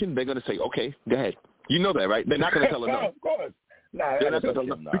stipulation, they're gonna say, "Okay, go ahead." You know that, right? They're not gonna tell her no. Of course.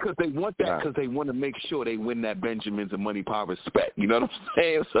 Because they want that because they want to make sure they win that Benjamins and Money, Power, Respect. You know what I'm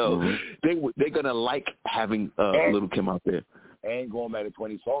saying? So they're going to like having Little Kim out there. And going back to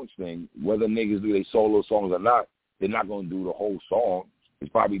 20 songs thing, whether niggas do their solo songs or not, they're not going to do the whole song. They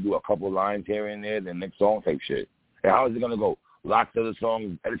probably do a couple lines here and there, then next song type shit. And how is it going to go? Lots of the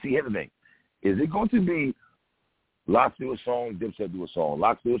songs. And see, here's the thing. Is it going to be Locks do a song, Dipset do a song.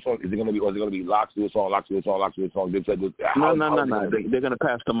 Locks do a song. Is it going to be, or is it going to be Locks do a song, Locks do a song, Locks do a song, Dipset do a song? No. They're going to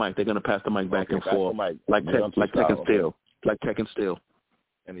pass the mic. They're going to pass the mic back and forth, like Tech and Steel,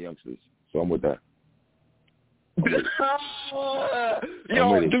 and the Youngsters. So I'm with that. Hold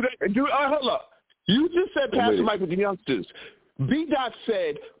up. You just said pass the mic with the Youngsters. B-Dot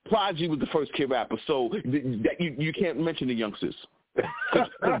said Prodigy was the first kid rapper, so you can't mention the Youngsters.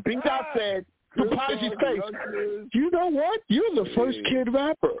 B-Dot said. Prodigy's face. You know what? You're the first kid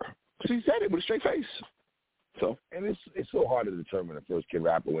rapper. So he said it with a straight face. So and it's so hard to determine the first kid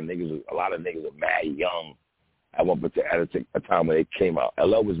rapper when a lot of niggas are mad young at a time when they came out.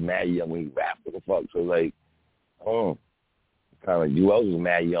 LL was mad young when he rapped. What the fuck? So like, kind of like Joel was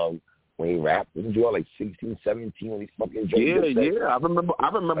mad young when he rapped. Wasn't Joel like 16, 17 when he fucking joined? Yeah. I remember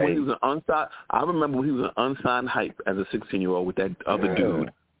when he was an unsigned. I remember when he was an unsigned hype as a 16-year-old with that other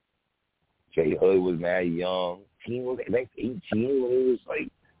dude. J Hood was mad young. He was like 18 when he was like.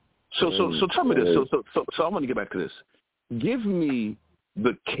 So tell me this. So I want to get back to this. Give me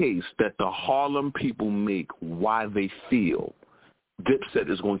the case that the Harlem people make why they feel Dipset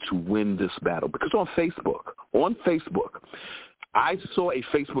is going to win this battle. Because on Facebook, I saw a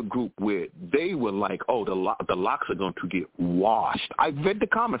Facebook group where they were like, "Oh, the Locks are going to get washed." I read the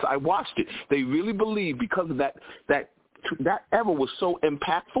comments. I watched it. They really believe because of that era was so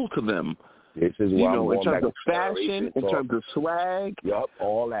impactful to them. This is why in terms of fashion, in terms of swag. Yup,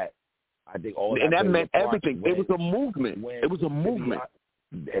 all that. I think all that. And that meant everything. It was a movement. It was a movement.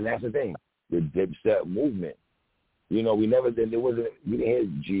 And that's the thing. The Dipset movement. You know, we didn't hear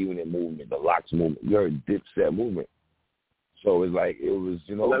G-Unit movement, the Locks movement. We heard Dipset movement. So it's like, it was,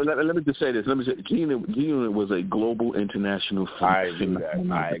 you know. Let me just say this. G-Unit was a global international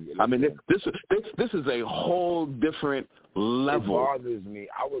phenomenon. I agree. I mean, this is a whole different level. It bothers me.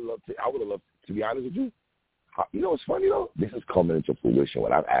 I would have loved to be honest with you. You know what's funny, though? This is coming into fruition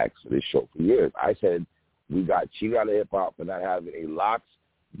when I've asked for this show for years. I said we got cheated out of hip-hop for not having a Locks,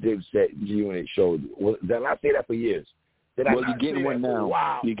 Dipset, G-Unit show. Well, did I say that for years? You're getting one now.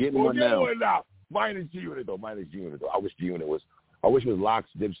 Wow. You're getting one now. Minus G-Unit, though. I wish G-Unit was. I wish it was Locks,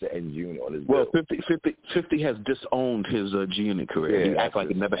 Dipset, and G-Unit on his bill. Well, 50 has disowned his G-Unit career. He acts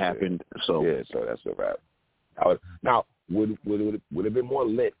like it never happened. So so that's a wrap. Now, would it have been more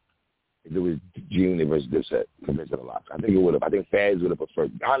lit if it was G-Unit versus Dipset compared to the Locks? I think it would have. I think fans would have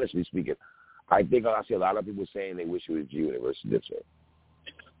preferred. Honestly speaking, I think I see a lot of people saying they wish it was G-Unit versus Dipset.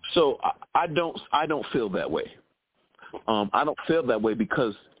 So I don't feel that way. I don't feel that way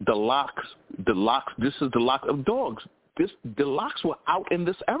because the Locks. This is the Lock of dogs. the Locks were out in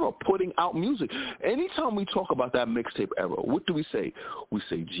this era, putting out music. Anytime we talk about that mixtape era, what do we say? We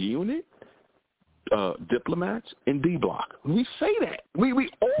say G-Unit, Diplomats, and D-Block. We say that. We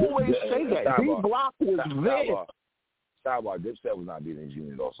always say that. D-Block was there. Sidebar, Dipset was not beating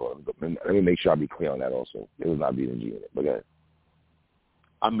G-Unit also. Let me make sure I be clear on that also. It was not beating G-Unit. But go ahead.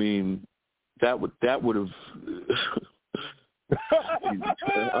 I mean, that would have.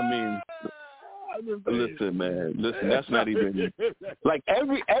 I mean, listen, man. Listen, that's not even like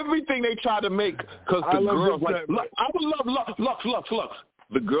everything they try to make because the girls like. I would love Lux.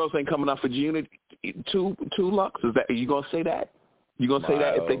 The girls ain't coming out for G-Unit two Lux. Is that you gonna say that? You gonna say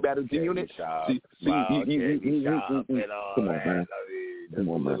that if they battle G-Unit? Come on, man. Come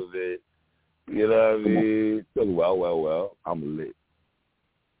on, man. You know what I mean? Well. I'm lit.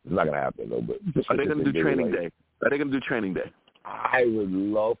 It's not gonna happen though. But are they gonna do training day? Are they gonna do training day? I would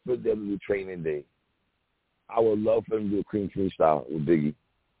love for them to do training day. I would love for them to do a Cream freestyle with Biggie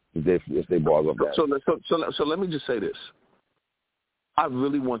if they bars up that. So let me just say this. I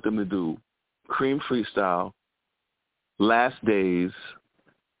really want them to do Cream freestyle, Last Days,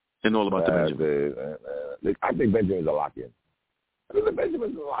 and All About the Benjamin. I think Benjamin's a lock-in.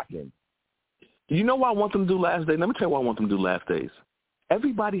 Benjamin's a lock-in. You know why I want them to do Last Days? Let me tell you why I want them to do Last Days.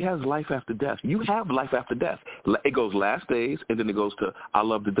 Everybody has life after death. You have life after death. It goes Last Days, and then it goes to I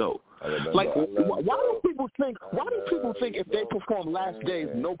Love the Dough. Like, why do people think if they perform Last Days,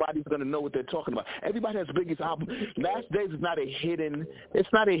 nobody's gonna know what they're talking about? Everybody has Biggie's album. Last Days is not a hidden. It's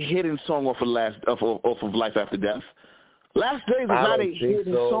not a hidden song off of Life After Death. Last Days is not a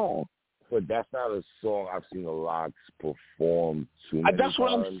hidden song. But that's not a song I've seen the Locks perform too many That's what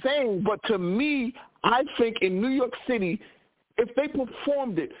times. I'm saying. But to me, I think in New York City, if they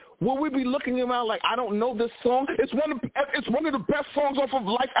performed it, will we be looking around like, I don't know this song? It's one of the best songs off of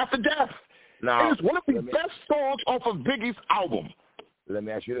Life After Death. Now, it's one of the best songs off of Biggie's album. Let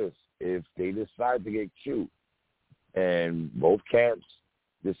me ask you this. If they decide to get cute and both camps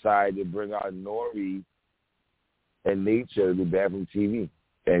decide to bring out Nori and Nature to do Bathroom TV,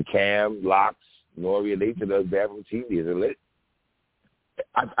 and Cam, Locks, Nori, and Nature does Bathroom TV, is it lit?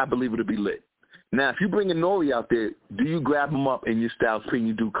 I believe it'll be lit. Now, if you bring a Nori out there, do you grab him up in your Styles P and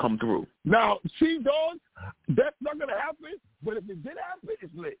you do Come Through? Now, see, dog, that's not going to happen. But if it did happen,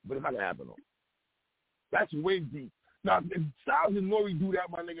 it's lit. But it's not going to happen, though. That's way deep. Now, if Styles and Nori do that,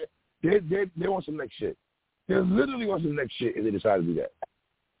 my nigga, they want some next shit. They literally want some next shit if they decide to do that.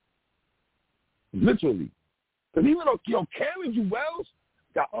 Literally. Because even though, Cam and Jewels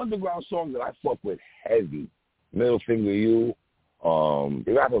got underground songs that I fuck with heavy. Middle Finger You.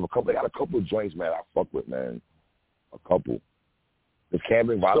 They got a couple of joints, man, I fuck with, man. A couple. Is Cam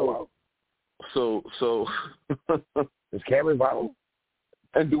bring Vital out? So is Cam bring Vital?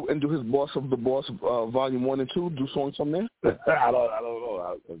 And do his Boss Volume 1 and 2 do songs from there? I don't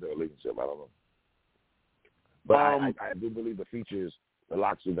know. The relationship, I don't know. But I do believe the features, the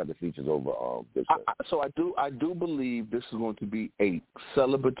Locks got the features over this. So I do believe this is going to be a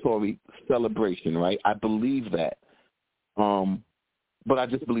celebratory celebration, right? I believe that. But I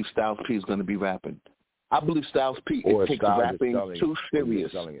just believe Styles P is going to be rapping. I believe Styles P takes rapping too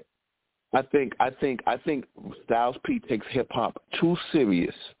serious. I think Styles P takes hip hop too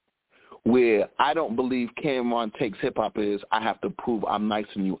serious. Where I don't believe Cameron takes hip hop is I have to prove I'm nice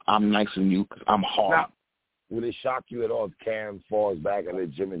in you because I'm hard. Now, would it shock you at all if Cam falls back and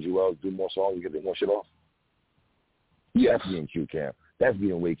let Jim and Jewels do more songs and get their more shit off? Yes. That's being cute, Cam. That's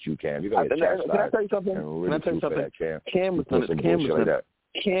being way cute, Cam. You're gonna get Can I tell you something?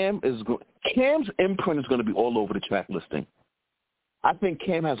 Cam's imprint is going to be all over the track listing. I think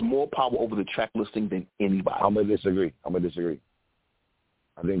Cam has more power over the track listing than anybody. I'm gonna disagree.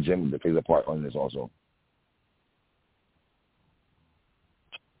 I think Jim plays a part on this also.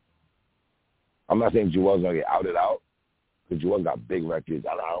 I'm not saying Jewel's gonna get outed out because Jewel got big records.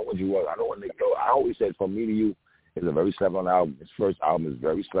 I don't want Jewel. I don't want Nick. I always said From Me to You is a very slept on album. His first album is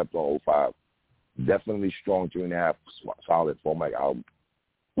very slept on. 05. Definitely strong 3.5 solid 4-mic album.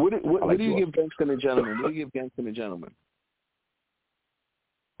 What do you give Gangsta and the Gentleman? What do you give Gangsta and the Gentleman?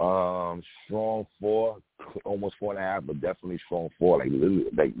 Strong 4, almost 4.5, but definitely strong 4. Like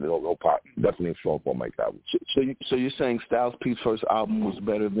no pop. Definitely a strong 4-mic album. So you're saying Styles P's first album was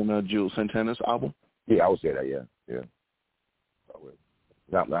better than Jules Santana's album? Yeah, I would say that. Yeah. I would.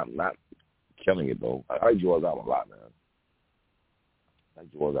 Not killing it though. I like Jules' album a lot, man. I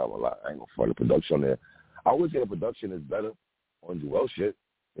ain't gonna front the production there. I would say the production is better on Jewel shit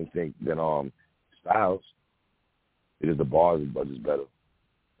than Styles. It is the bars, but it's better.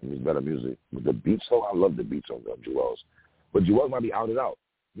 And it's better music. But the beats, though, I love the beats on Jewel's. But Jewel might be outed out.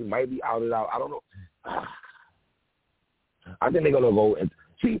 He might be outed out. I don't know. I think they're gonna go and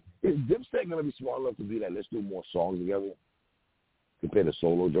see. Is Dipset gonna be smart enough to do that? Let's do more songs together compared to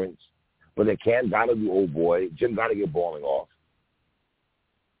solo joints. But they gotta do Old Boy. Jim gotta get Balling off.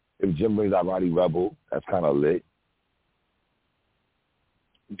 If Jim brings out Roddy Rebel, that's kind of lit.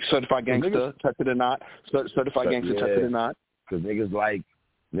 Certified Gangster, touch it or not. Certified Gangster, touch it or not. Because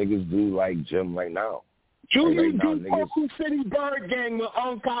niggas do like Jim right now. Do you do Purple City Bird Gang with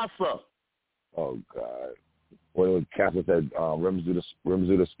Casa? Oh God! What Casa said? Rims do the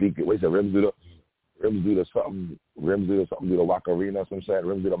speaker. Wait, said Rims do the something. Rims do the Macarena. Some shit.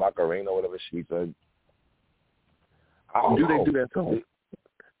 Rims do the Macarena. Whatever she said. Do they do that song?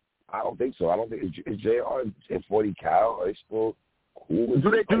 I don't think so. I don't think is JR and 40 Cal. Are they still cool?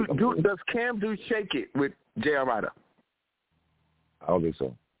 Does Cam do Shake It with JR Ryder? I don't think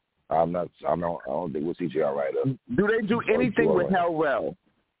so. I don't think we'll see JR Ryder. Do they do anything with Hell Well?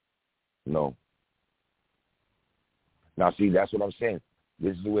 No. Now, see, that's what I'm saying.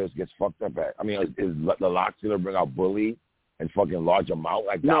 This is where it gets fucked up at. I mean, is the Lox gonna bring out Bully and fucking Large Amount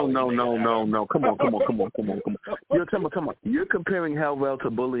like that? No. Come on. Come on. You're comparing Hell Well to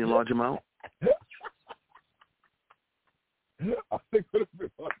Bully and Large Amount? I think it would have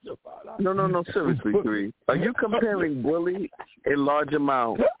been Large Amount. No, seriously, Three. Are you comparing Bully and Large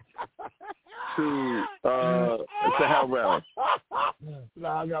Amount to Hell Well?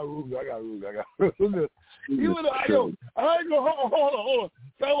 Nah, I got rules. Even though I ain't gonna hold on.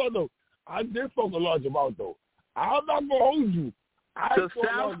 Tell what though. I did fuck a Large Amount though. I'm not gonna hold you. Does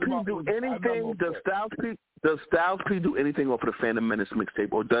Styles P do anything? Does Styles P do anything off of the Phantom Menace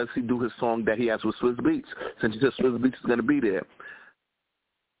mixtape, or does he do his song that he has with Swizz Beatz? Since he said Swizz Beatz is gonna be there.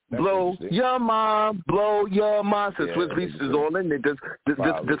 Blow your mind. Since Swizz Beatz is all in there, does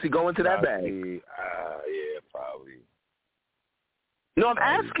he go into that bag? Yeah, probably. No, I'm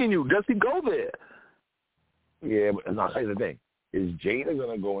asking you. Does he go there? Yeah, but no, here's the thing. Is Jada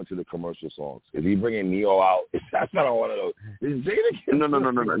going to go into the commercial songs? Is he bringing Neo out? That's what I want to know. Is Jada... No. I'm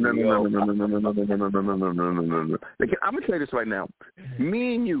going to tell you this right now.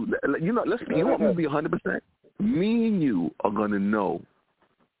 Me and you, you want me to be 100%? Me and you are going to know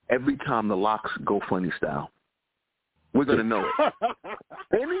every time the Lox go funny style. We're going to know it.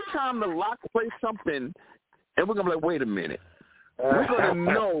 Anytime the Lox play something, and we're going to be like, wait a minute. We're going to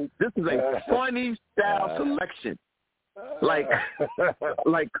know this is a funny style selection. Like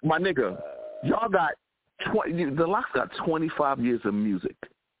my nigga, y'all got the Lox got 25 years of music.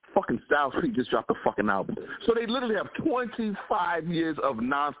 Fucking Styles P just dropped the fucking album, so they literally have 25 years of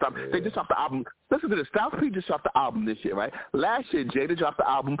nonstop. They just dropped the album. Listen to this. Styles P just dropped the album this year, right? Last year, Jada dropped the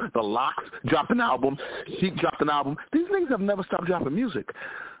album. The Lox dropped an album. Sheik dropped an album. These niggas have never stopped dropping music,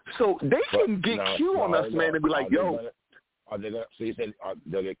 so they can get Q on us, man, and be like, yo. So you said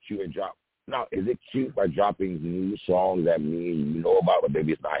they'll get cute and drop. Now, is it cute by dropping new songs that me and you know about, but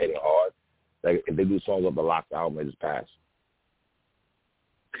maybe it's not hitting hard? Like, if they do songs of the Locked album, they just pass.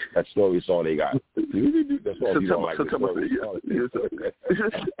 That story song they got. That's all you don't like. They're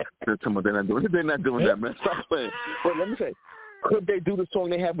not doing that, man. Stop playing. But let me say, could they do the song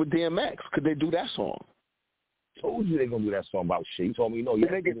they have with DMX? Could they do that song? Told you they're gonna do that song about shit. You told me no.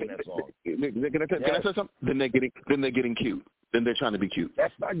 You're doing that song. Can I say something? Then they're getting cute. Then they're trying to be cute.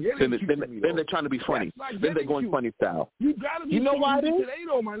 That's not getting cute. Then they're trying to be funny. Then they're going funny style. You gotta do. You know why it is? Today,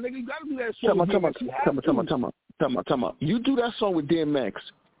 though, my nigga. You gotta do that song. Tell me. You do that song with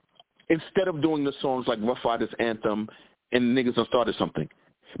DMX instead of doing the songs like Rough Riders Anthem and Niggas Done Started Something.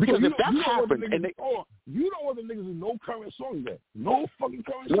 Because if that happened, and you don't want the niggas with no current songs then. No fucking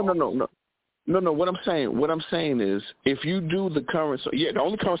current songs. No. What I'm saying is, if you do the current song, the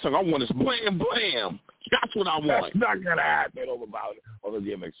only current song I want is Blam Blam. That's what I want. That's not gonna happen on the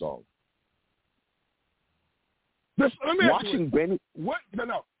DMX song. Watching Benny. What?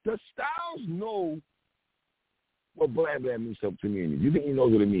 No. Does Styles know what Blam Blam means to me and you? You think he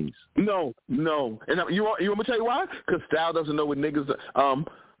knows what it means? No. And you want me to tell you why? Because Styles doesn't know what niggas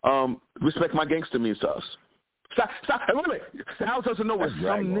respect my gangster means to us. Stop. Wait a minute. Styles doesn't know what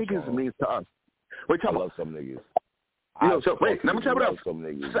some niggas means to us. Wait, I love some niggas. Let me tell you what else.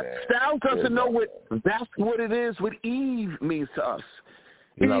 Styles doesn't know what that's what it is, what Eve means to us.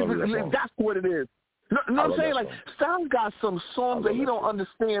 That's what it is. No, I'm saying, like, Styles got some songs that he don't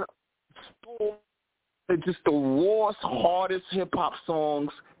understand. They're just the rawest, hardest hip-hop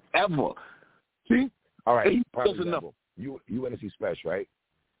songs ever. See? All right. He doesn't know. You went to see Special, right?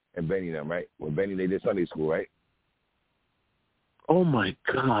 And Benny and them, right? When Benny, they did Sunday school, right? Oh, my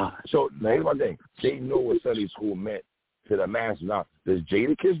God. So, now here's my thing. They know what Sunday school meant to the masses. Now, does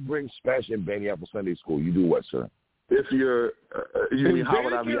Jadakiss bring Special and Benny up for Sunday school? You do what, sir? If you're, you mean how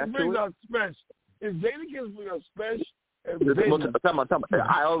would I react to it? If Jadakiss bring up Special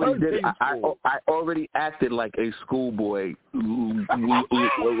I already did. I already acted like a schoolboy because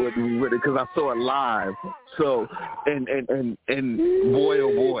I saw it live. So and boy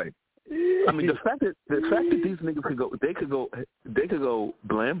oh boy, I mean the fact that these niggas could go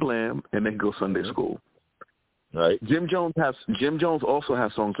blam blam and then go Sunday school. Right. Jim Jones also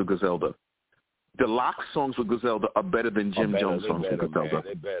has songs with Griselda. The Lox songs with Griselda are better than Jim Jones songs with Griselda.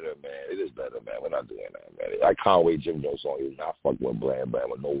 They're better, man. It is better, man. We're not doing that, man. I can't wait Jim Jones song. He's not fucking with Blam Blam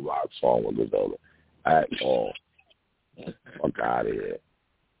with no Lox song with Griselda at all. Fuck out of here.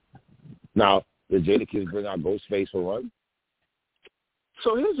 Now, did Jadakiss bring out Ghostface for Run?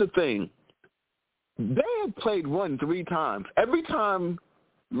 So here's the thing. They have played Run 3 times. Every time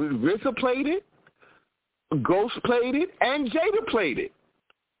RZA played it, Ghost played it, and Jada played it.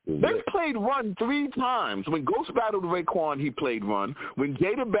 They played Run 3 times. When Ghost battled Raekwon, he played Run. When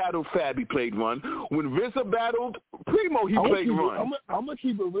Jada battled Fab, he played Run. When RZA battled Primo, he played Run. I'm going to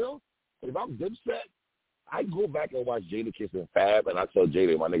keep it real. If I'm Dipset, I go back and watch Jadakiss and Fab, and I tell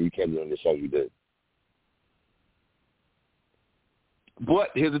Jada, my nigga, you can't do this song you did. But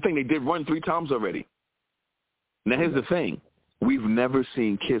here's the thing. They did Run 3 times already. Now, here's the thing. We've never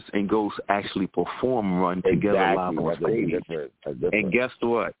seen Kiss and Ghost actually perform Run together live on stage. And guess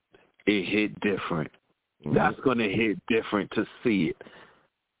what? It hit different. Mm-hmm. That's going to hit different to see it.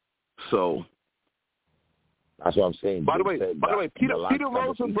 So. That's what I'm saying. By the way, Peter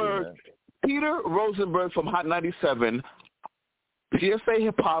Rosenberg from Hot 97, PSA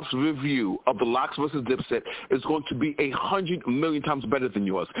Hip Hop's review of the Lox versus Dipset is going to be 100 million times better than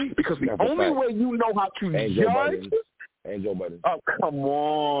yours. Because the only way you know how to judge. And Joe Budden. Oh, come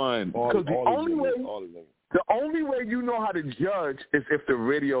on. Because the only way you know how to judge is if the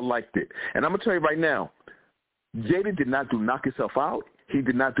radio liked it. And I'm going to tell you right now, Jada did not do Knock Yourself Out. He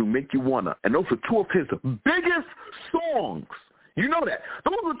did not do Make You Wanna. And those were 2 of his biggest songs. You know that.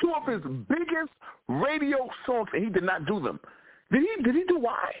 Those were 2 of his biggest radio songs, and he did not do them. Did he do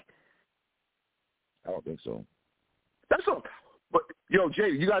Why? I don't think so. That's all. But yo,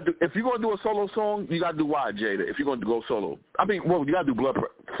 Jada, you gotta do if you're gonna do a solo song, you gotta do Why, Jada. If you're gonna go solo, I mean, well, you gotta do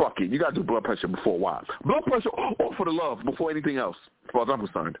you gotta do Blood Pressure before Why. Blood Pressure or For the Love before anything else, as far as I'm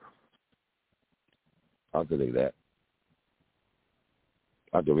concerned. I could do that.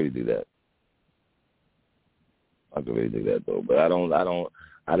 I could really do that. I could really do that though, but I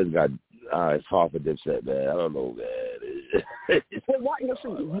just got. It's hard for Dipset, man. I don't know, man. Well, why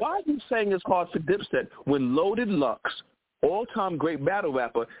are you saying it's hard for Dipset when Loaded Lux, all-time great battle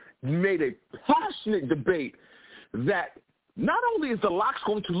rapper, made a passionate debate that not only is the Lox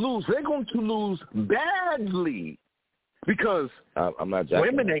going to lose, they're going to lose badly because I'm not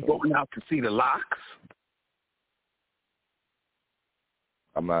jacking women ain't going out to see the Lox.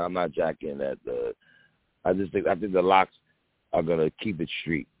 I'm not jacking that. I think the Lox are gonna keep it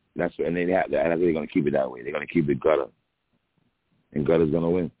street. And I think they're gonna keep it that way. They're gonna keep it gutter, and gutter's gonna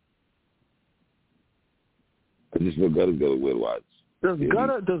win. I just feel gutter's gonna win. Watch. Does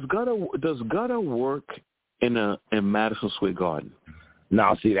gutter work in Madison Square Garden?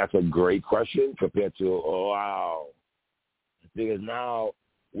 Now, see, that's a great question compared to wow, because now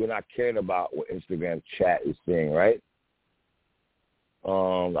we're not caring about what Instagram chat is saying, right?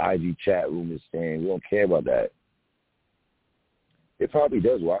 The IG chat room is saying we don't care about that. It probably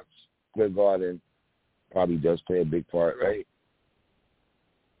does, watch. Square Garden probably does play a big part, right?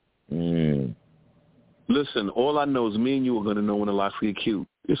 Listen, all I know is me and you are going to know when the Lox get cute.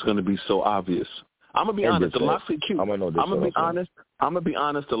 It's going to be so obvious. I'm going to be honest. The Lox get cute. I'm going to be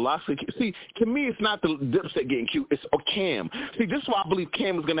honest. The Lox get cute. See, to me, it's not the Dipset getting cute. It's Cam. See, this is why I believe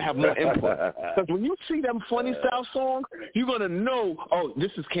Cam is going to have more input. Because when you see them funny style songs, you're going to know, oh,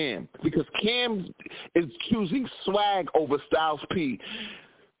 this is Cam. Because Cam is choosing swag over Styles P.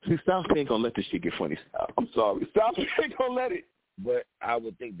 See, Styles P ain't going to let this shit get funny style. I'm sorry. Styles P ain't going to let it. But I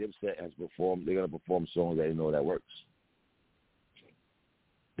would think Dipset has performed. They're going to perform songs that they know that works.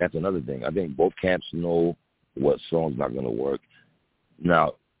 That's another thing. I think both camps know what song's not going to work.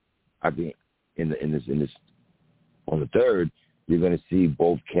 Now, I think in this on the third, you're going to see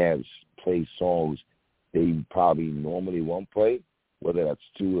both camps play songs they probably normally won't play, whether that's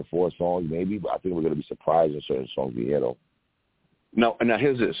 2 or 4 songs maybe. But I think we're going to be surprised in certain songs we hear though. Now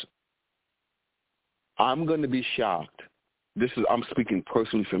here's this. I'm going to be shocked. I'm speaking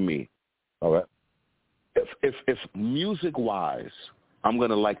personally for me. All right. If music-wise, I'm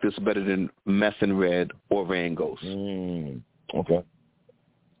going to like this better than Meth and Red or Rain Ghost. Okay.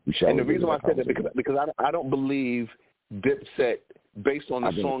 And the reason why I said that because I don't believe Dipset, based on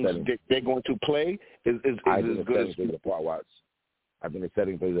the songs they're going to play, is as good as I think the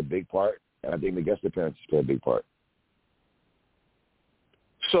setting plays a big part, and I think the guest appearances play a big part.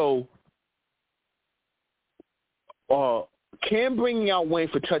 So, Cam bringing out Wayne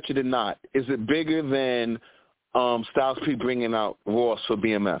for Touch It or Not, is it bigger than Styles P bringing out Ross for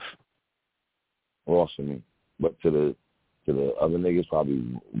BMF? Ross for me, but to the other niggas probably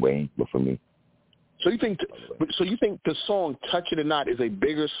Wayne, but for me. So you think the song Touch It or Not is a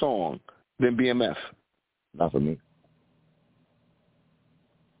bigger song than BMF? Not for me.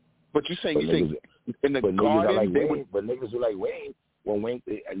 But you're saying think in the Garden, like Wayne, but niggas who like Wayne, when Wayne,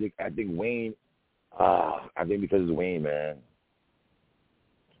 I think Wayne, I think because it's Wayne, man.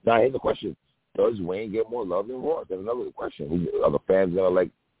 Now here's the question: does Wayne get more love than Ross? That's another question. Are the fans gonna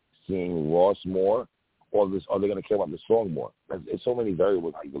like seeing Ross more, or are they gonna care about the song more? It's so many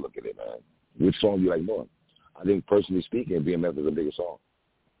variables how you can look at it, man. Which song do you like more? I think personally speaking, BMF is a bigger song.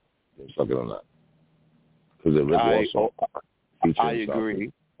 Suck it or not. Because the Rick Ross song. I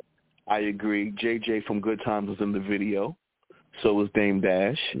agree. I agree. JJ from Good Times was in the video. So was Dame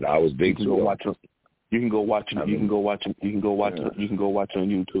Dash. I was big too. You can go watch it. You can go watch it on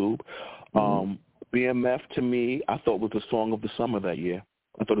YouTube. BMF to me, I thought was the song of the summer that year.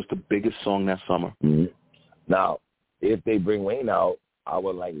 I thought it was the biggest song that summer. Mm-hmm. Now, if they bring Wayne out, I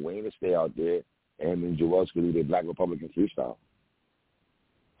would like Wayne to stay out there, and Joel could do their Black Republican freestyle.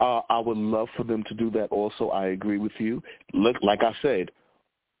 I would love for them to do that also. I agree with you. Look, like I said,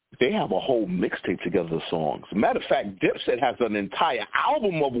 they have a whole mixtape together of songs. Matter of fact, Dipset has an entire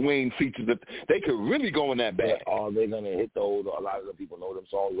album of Wayne features that they could really go in that bag. Are they going to hit those? A lot of the people know them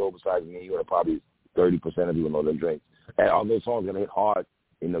songs, besides me. You know, probably 30% of people know them drinks. And are those songs going to hit hard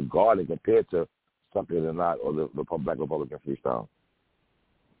in the Garden compared to Suck It or Not or the Black Republican freestyle?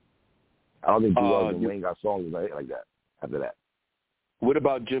 I don't think Joel and Wayne got songs that hit like that after that. What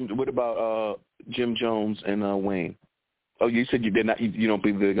about Jim Jones and Wayne? Oh, you said you don't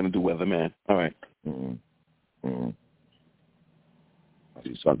believe they're going to do Weatherman. All right. I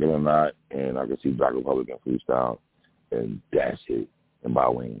see Suck It or Not, and I can see Black Republican freestyle, and that's it. And by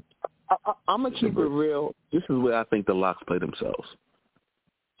Wayne. I'm gonna keep it real. This is where I think the Locks play themselves.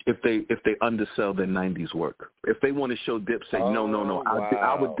 If they undersell their '90s work, if they want to show Dipset, no. Wow.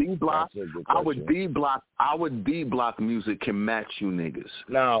 I would D block. I would D block music can match you niggas.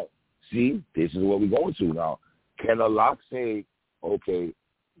 Now, see, this is what we're going to now. Can the Locks say, okay,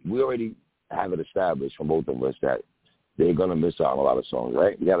 we already have it established from both of us that they're gonna miss out on a lot of songs,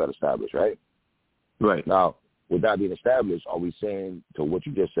 right? We have that established, right? Right. Now, with that being established, are we saying to what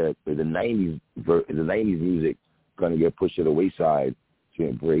you just said, is the '90s music gonna get pushed to the wayside to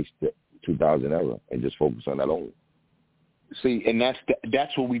embrace the 2000 era and just focus on that only? See, and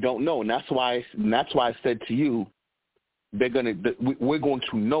that's what we don't know, and that's why I said to you, we're going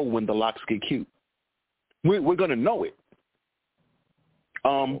to know when the Locks get cute. We're going to know it.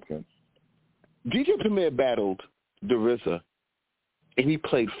 Okay. DJ Premier battled the RZA, and he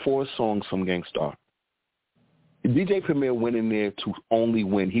played 4 songs from Gang Starr. DJ Premier went in there to only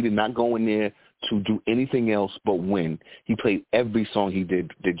win. He did not go in there to do anything else but win. He played every song he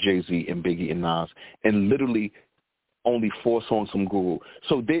did Jay-Z and Biggie and Nas, and literally only 4 songs from Guru.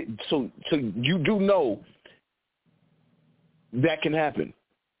 So you do know that can happen.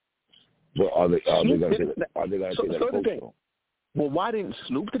 But are they going to take that approach? Well, why didn't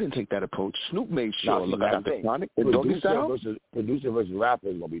Snoop take that approach? Snoop made sure. Look, I got the Chronic and Doggy Style. Producer versus rapper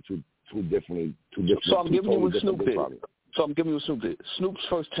is going to be two different. So I'm giving you what Snoop did. Snoop's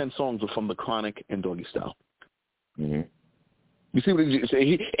first 10 songs were from the Chronic and Doggy Style. Mm-hmm. You see what he said?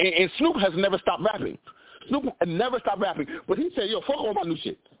 And Snoop has never stopped rapping. Snoop never stopped rapping, but he said, "Yo, fuck all my new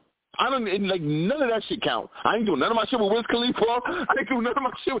shit. I don't like none of that shit count. I ain't doing none of my shit with Wiz Khalifa. I ain't doing none of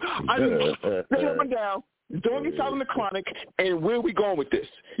my shit. I just put him down, Doggy Style and the Chronic, and where we going with this?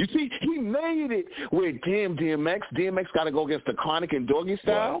 You see, he made it where DMX got to go against the Chronic and Doggy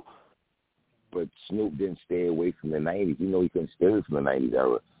Style." Right. But Snoop didn't stay away from the 90s. You know he couldn't stay away from the 90s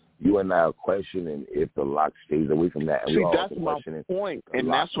era. You and I are questioning if the Lock stays away from that. And see, that's my point, and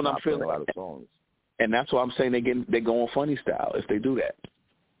that's what I'm feeling. A lot of songs. And that's why I'm saying they go on funny style if they do that.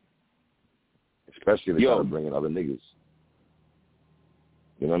 Especially if they try to bring in other niggas.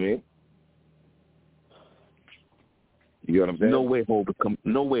 You know what I mean? You know what I'm saying?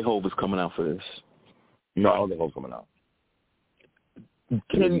 No way Hov is coming out for this. No, I don't think Hov's coming out.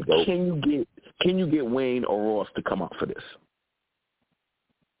 Can you get Wayne or Ross to come out for this?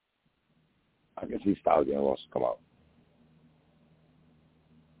 I can see Styles getting Ross to come out.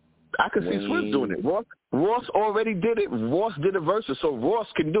 I can see Swift doing it. Ross already did it. Ross did a versus, so Ross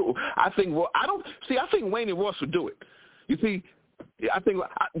can do it. I think Wayne and Ross would do it. You see, I think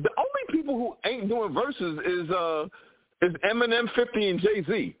the only people who ain't doing verses is Eminem, 50, and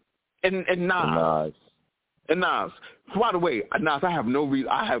Jay-Z, and Nas. And Nas, by the way, Nas, I have no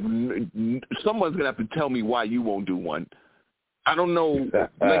reason. Someone's gonna have to tell me why you won't do one. I don't know.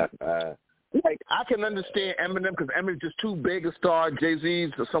 Like I can understand Eminem because Eminem's just too big a star.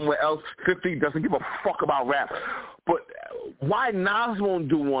 Jay-Z's or somewhere else. 50 doesn't give a fuck about rap. But why Nas won't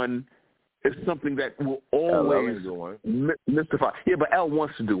do one is something that will always mystify. Yeah, but L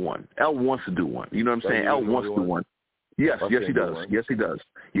wants to do one. L wants to do one. You know what I'm saying? L wants to do one. Yes, yes he does. Yes he does.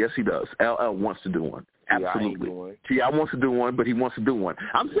 Yes he does. LL wants to do one. Absolutely. T.I. wants to do one, but he wants to do one.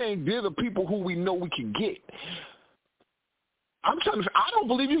 I'm saying they're the people who we know we can get. I don't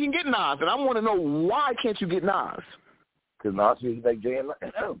believe you can get Nas, and I want to know why can't you get Nas? Because Nas feels like J and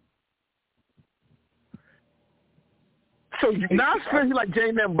M. So Nas feels like J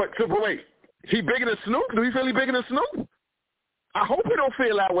and M, but wait, he bigger than Snoop? Do he feel he bigger than Snoop? I hope he don't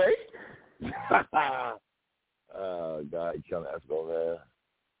feel that way. Oh, God, you're killing Esco, man.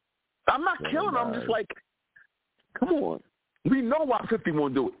 I'm not killing him. I'm just like, come on. We know why 50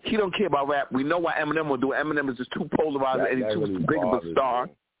 won't do it. He don't care about rap. We know why Eminem won't do it. Eminem is just too polarized and he's too big of a star. All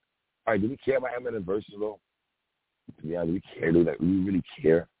right, do we care about Eminem versus, though? Yeah, do we care? Do we really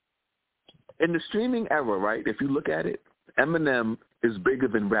care? In the streaming era, right, if you look at it, Eminem is bigger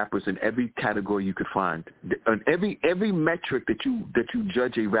than rappers in every category you could find. On every metric that you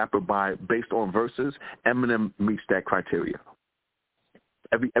judge a rapper by based on verses, Eminem meets that criteria.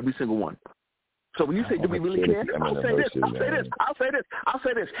 Every single one. So when you say, do we really care? I'll say this.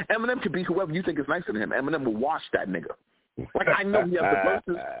 Eminem could be whoever you think is nicer than him. Eminem will wash that nigga. Like, I know he has the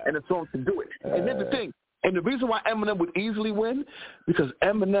verses and the songs to do it. And here's the thing. And the reason why Eminem would easily win, because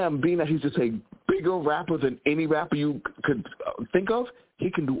Eminem, being that he's just a bigger rapper than any rapper you could think of, he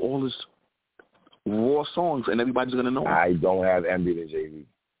can do all his raw songs and everybody's going to know him. I don't have MD than JV.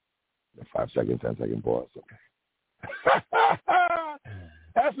 The 5-second, 10-second pause. Okay.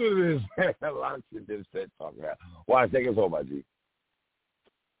 That's what it is. A lot of shit dipset talking about. Why? Take us home, my G.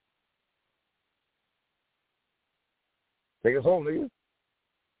 Take us home, nigga.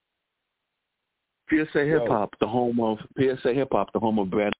 PSA Hip Hop, the home of Brad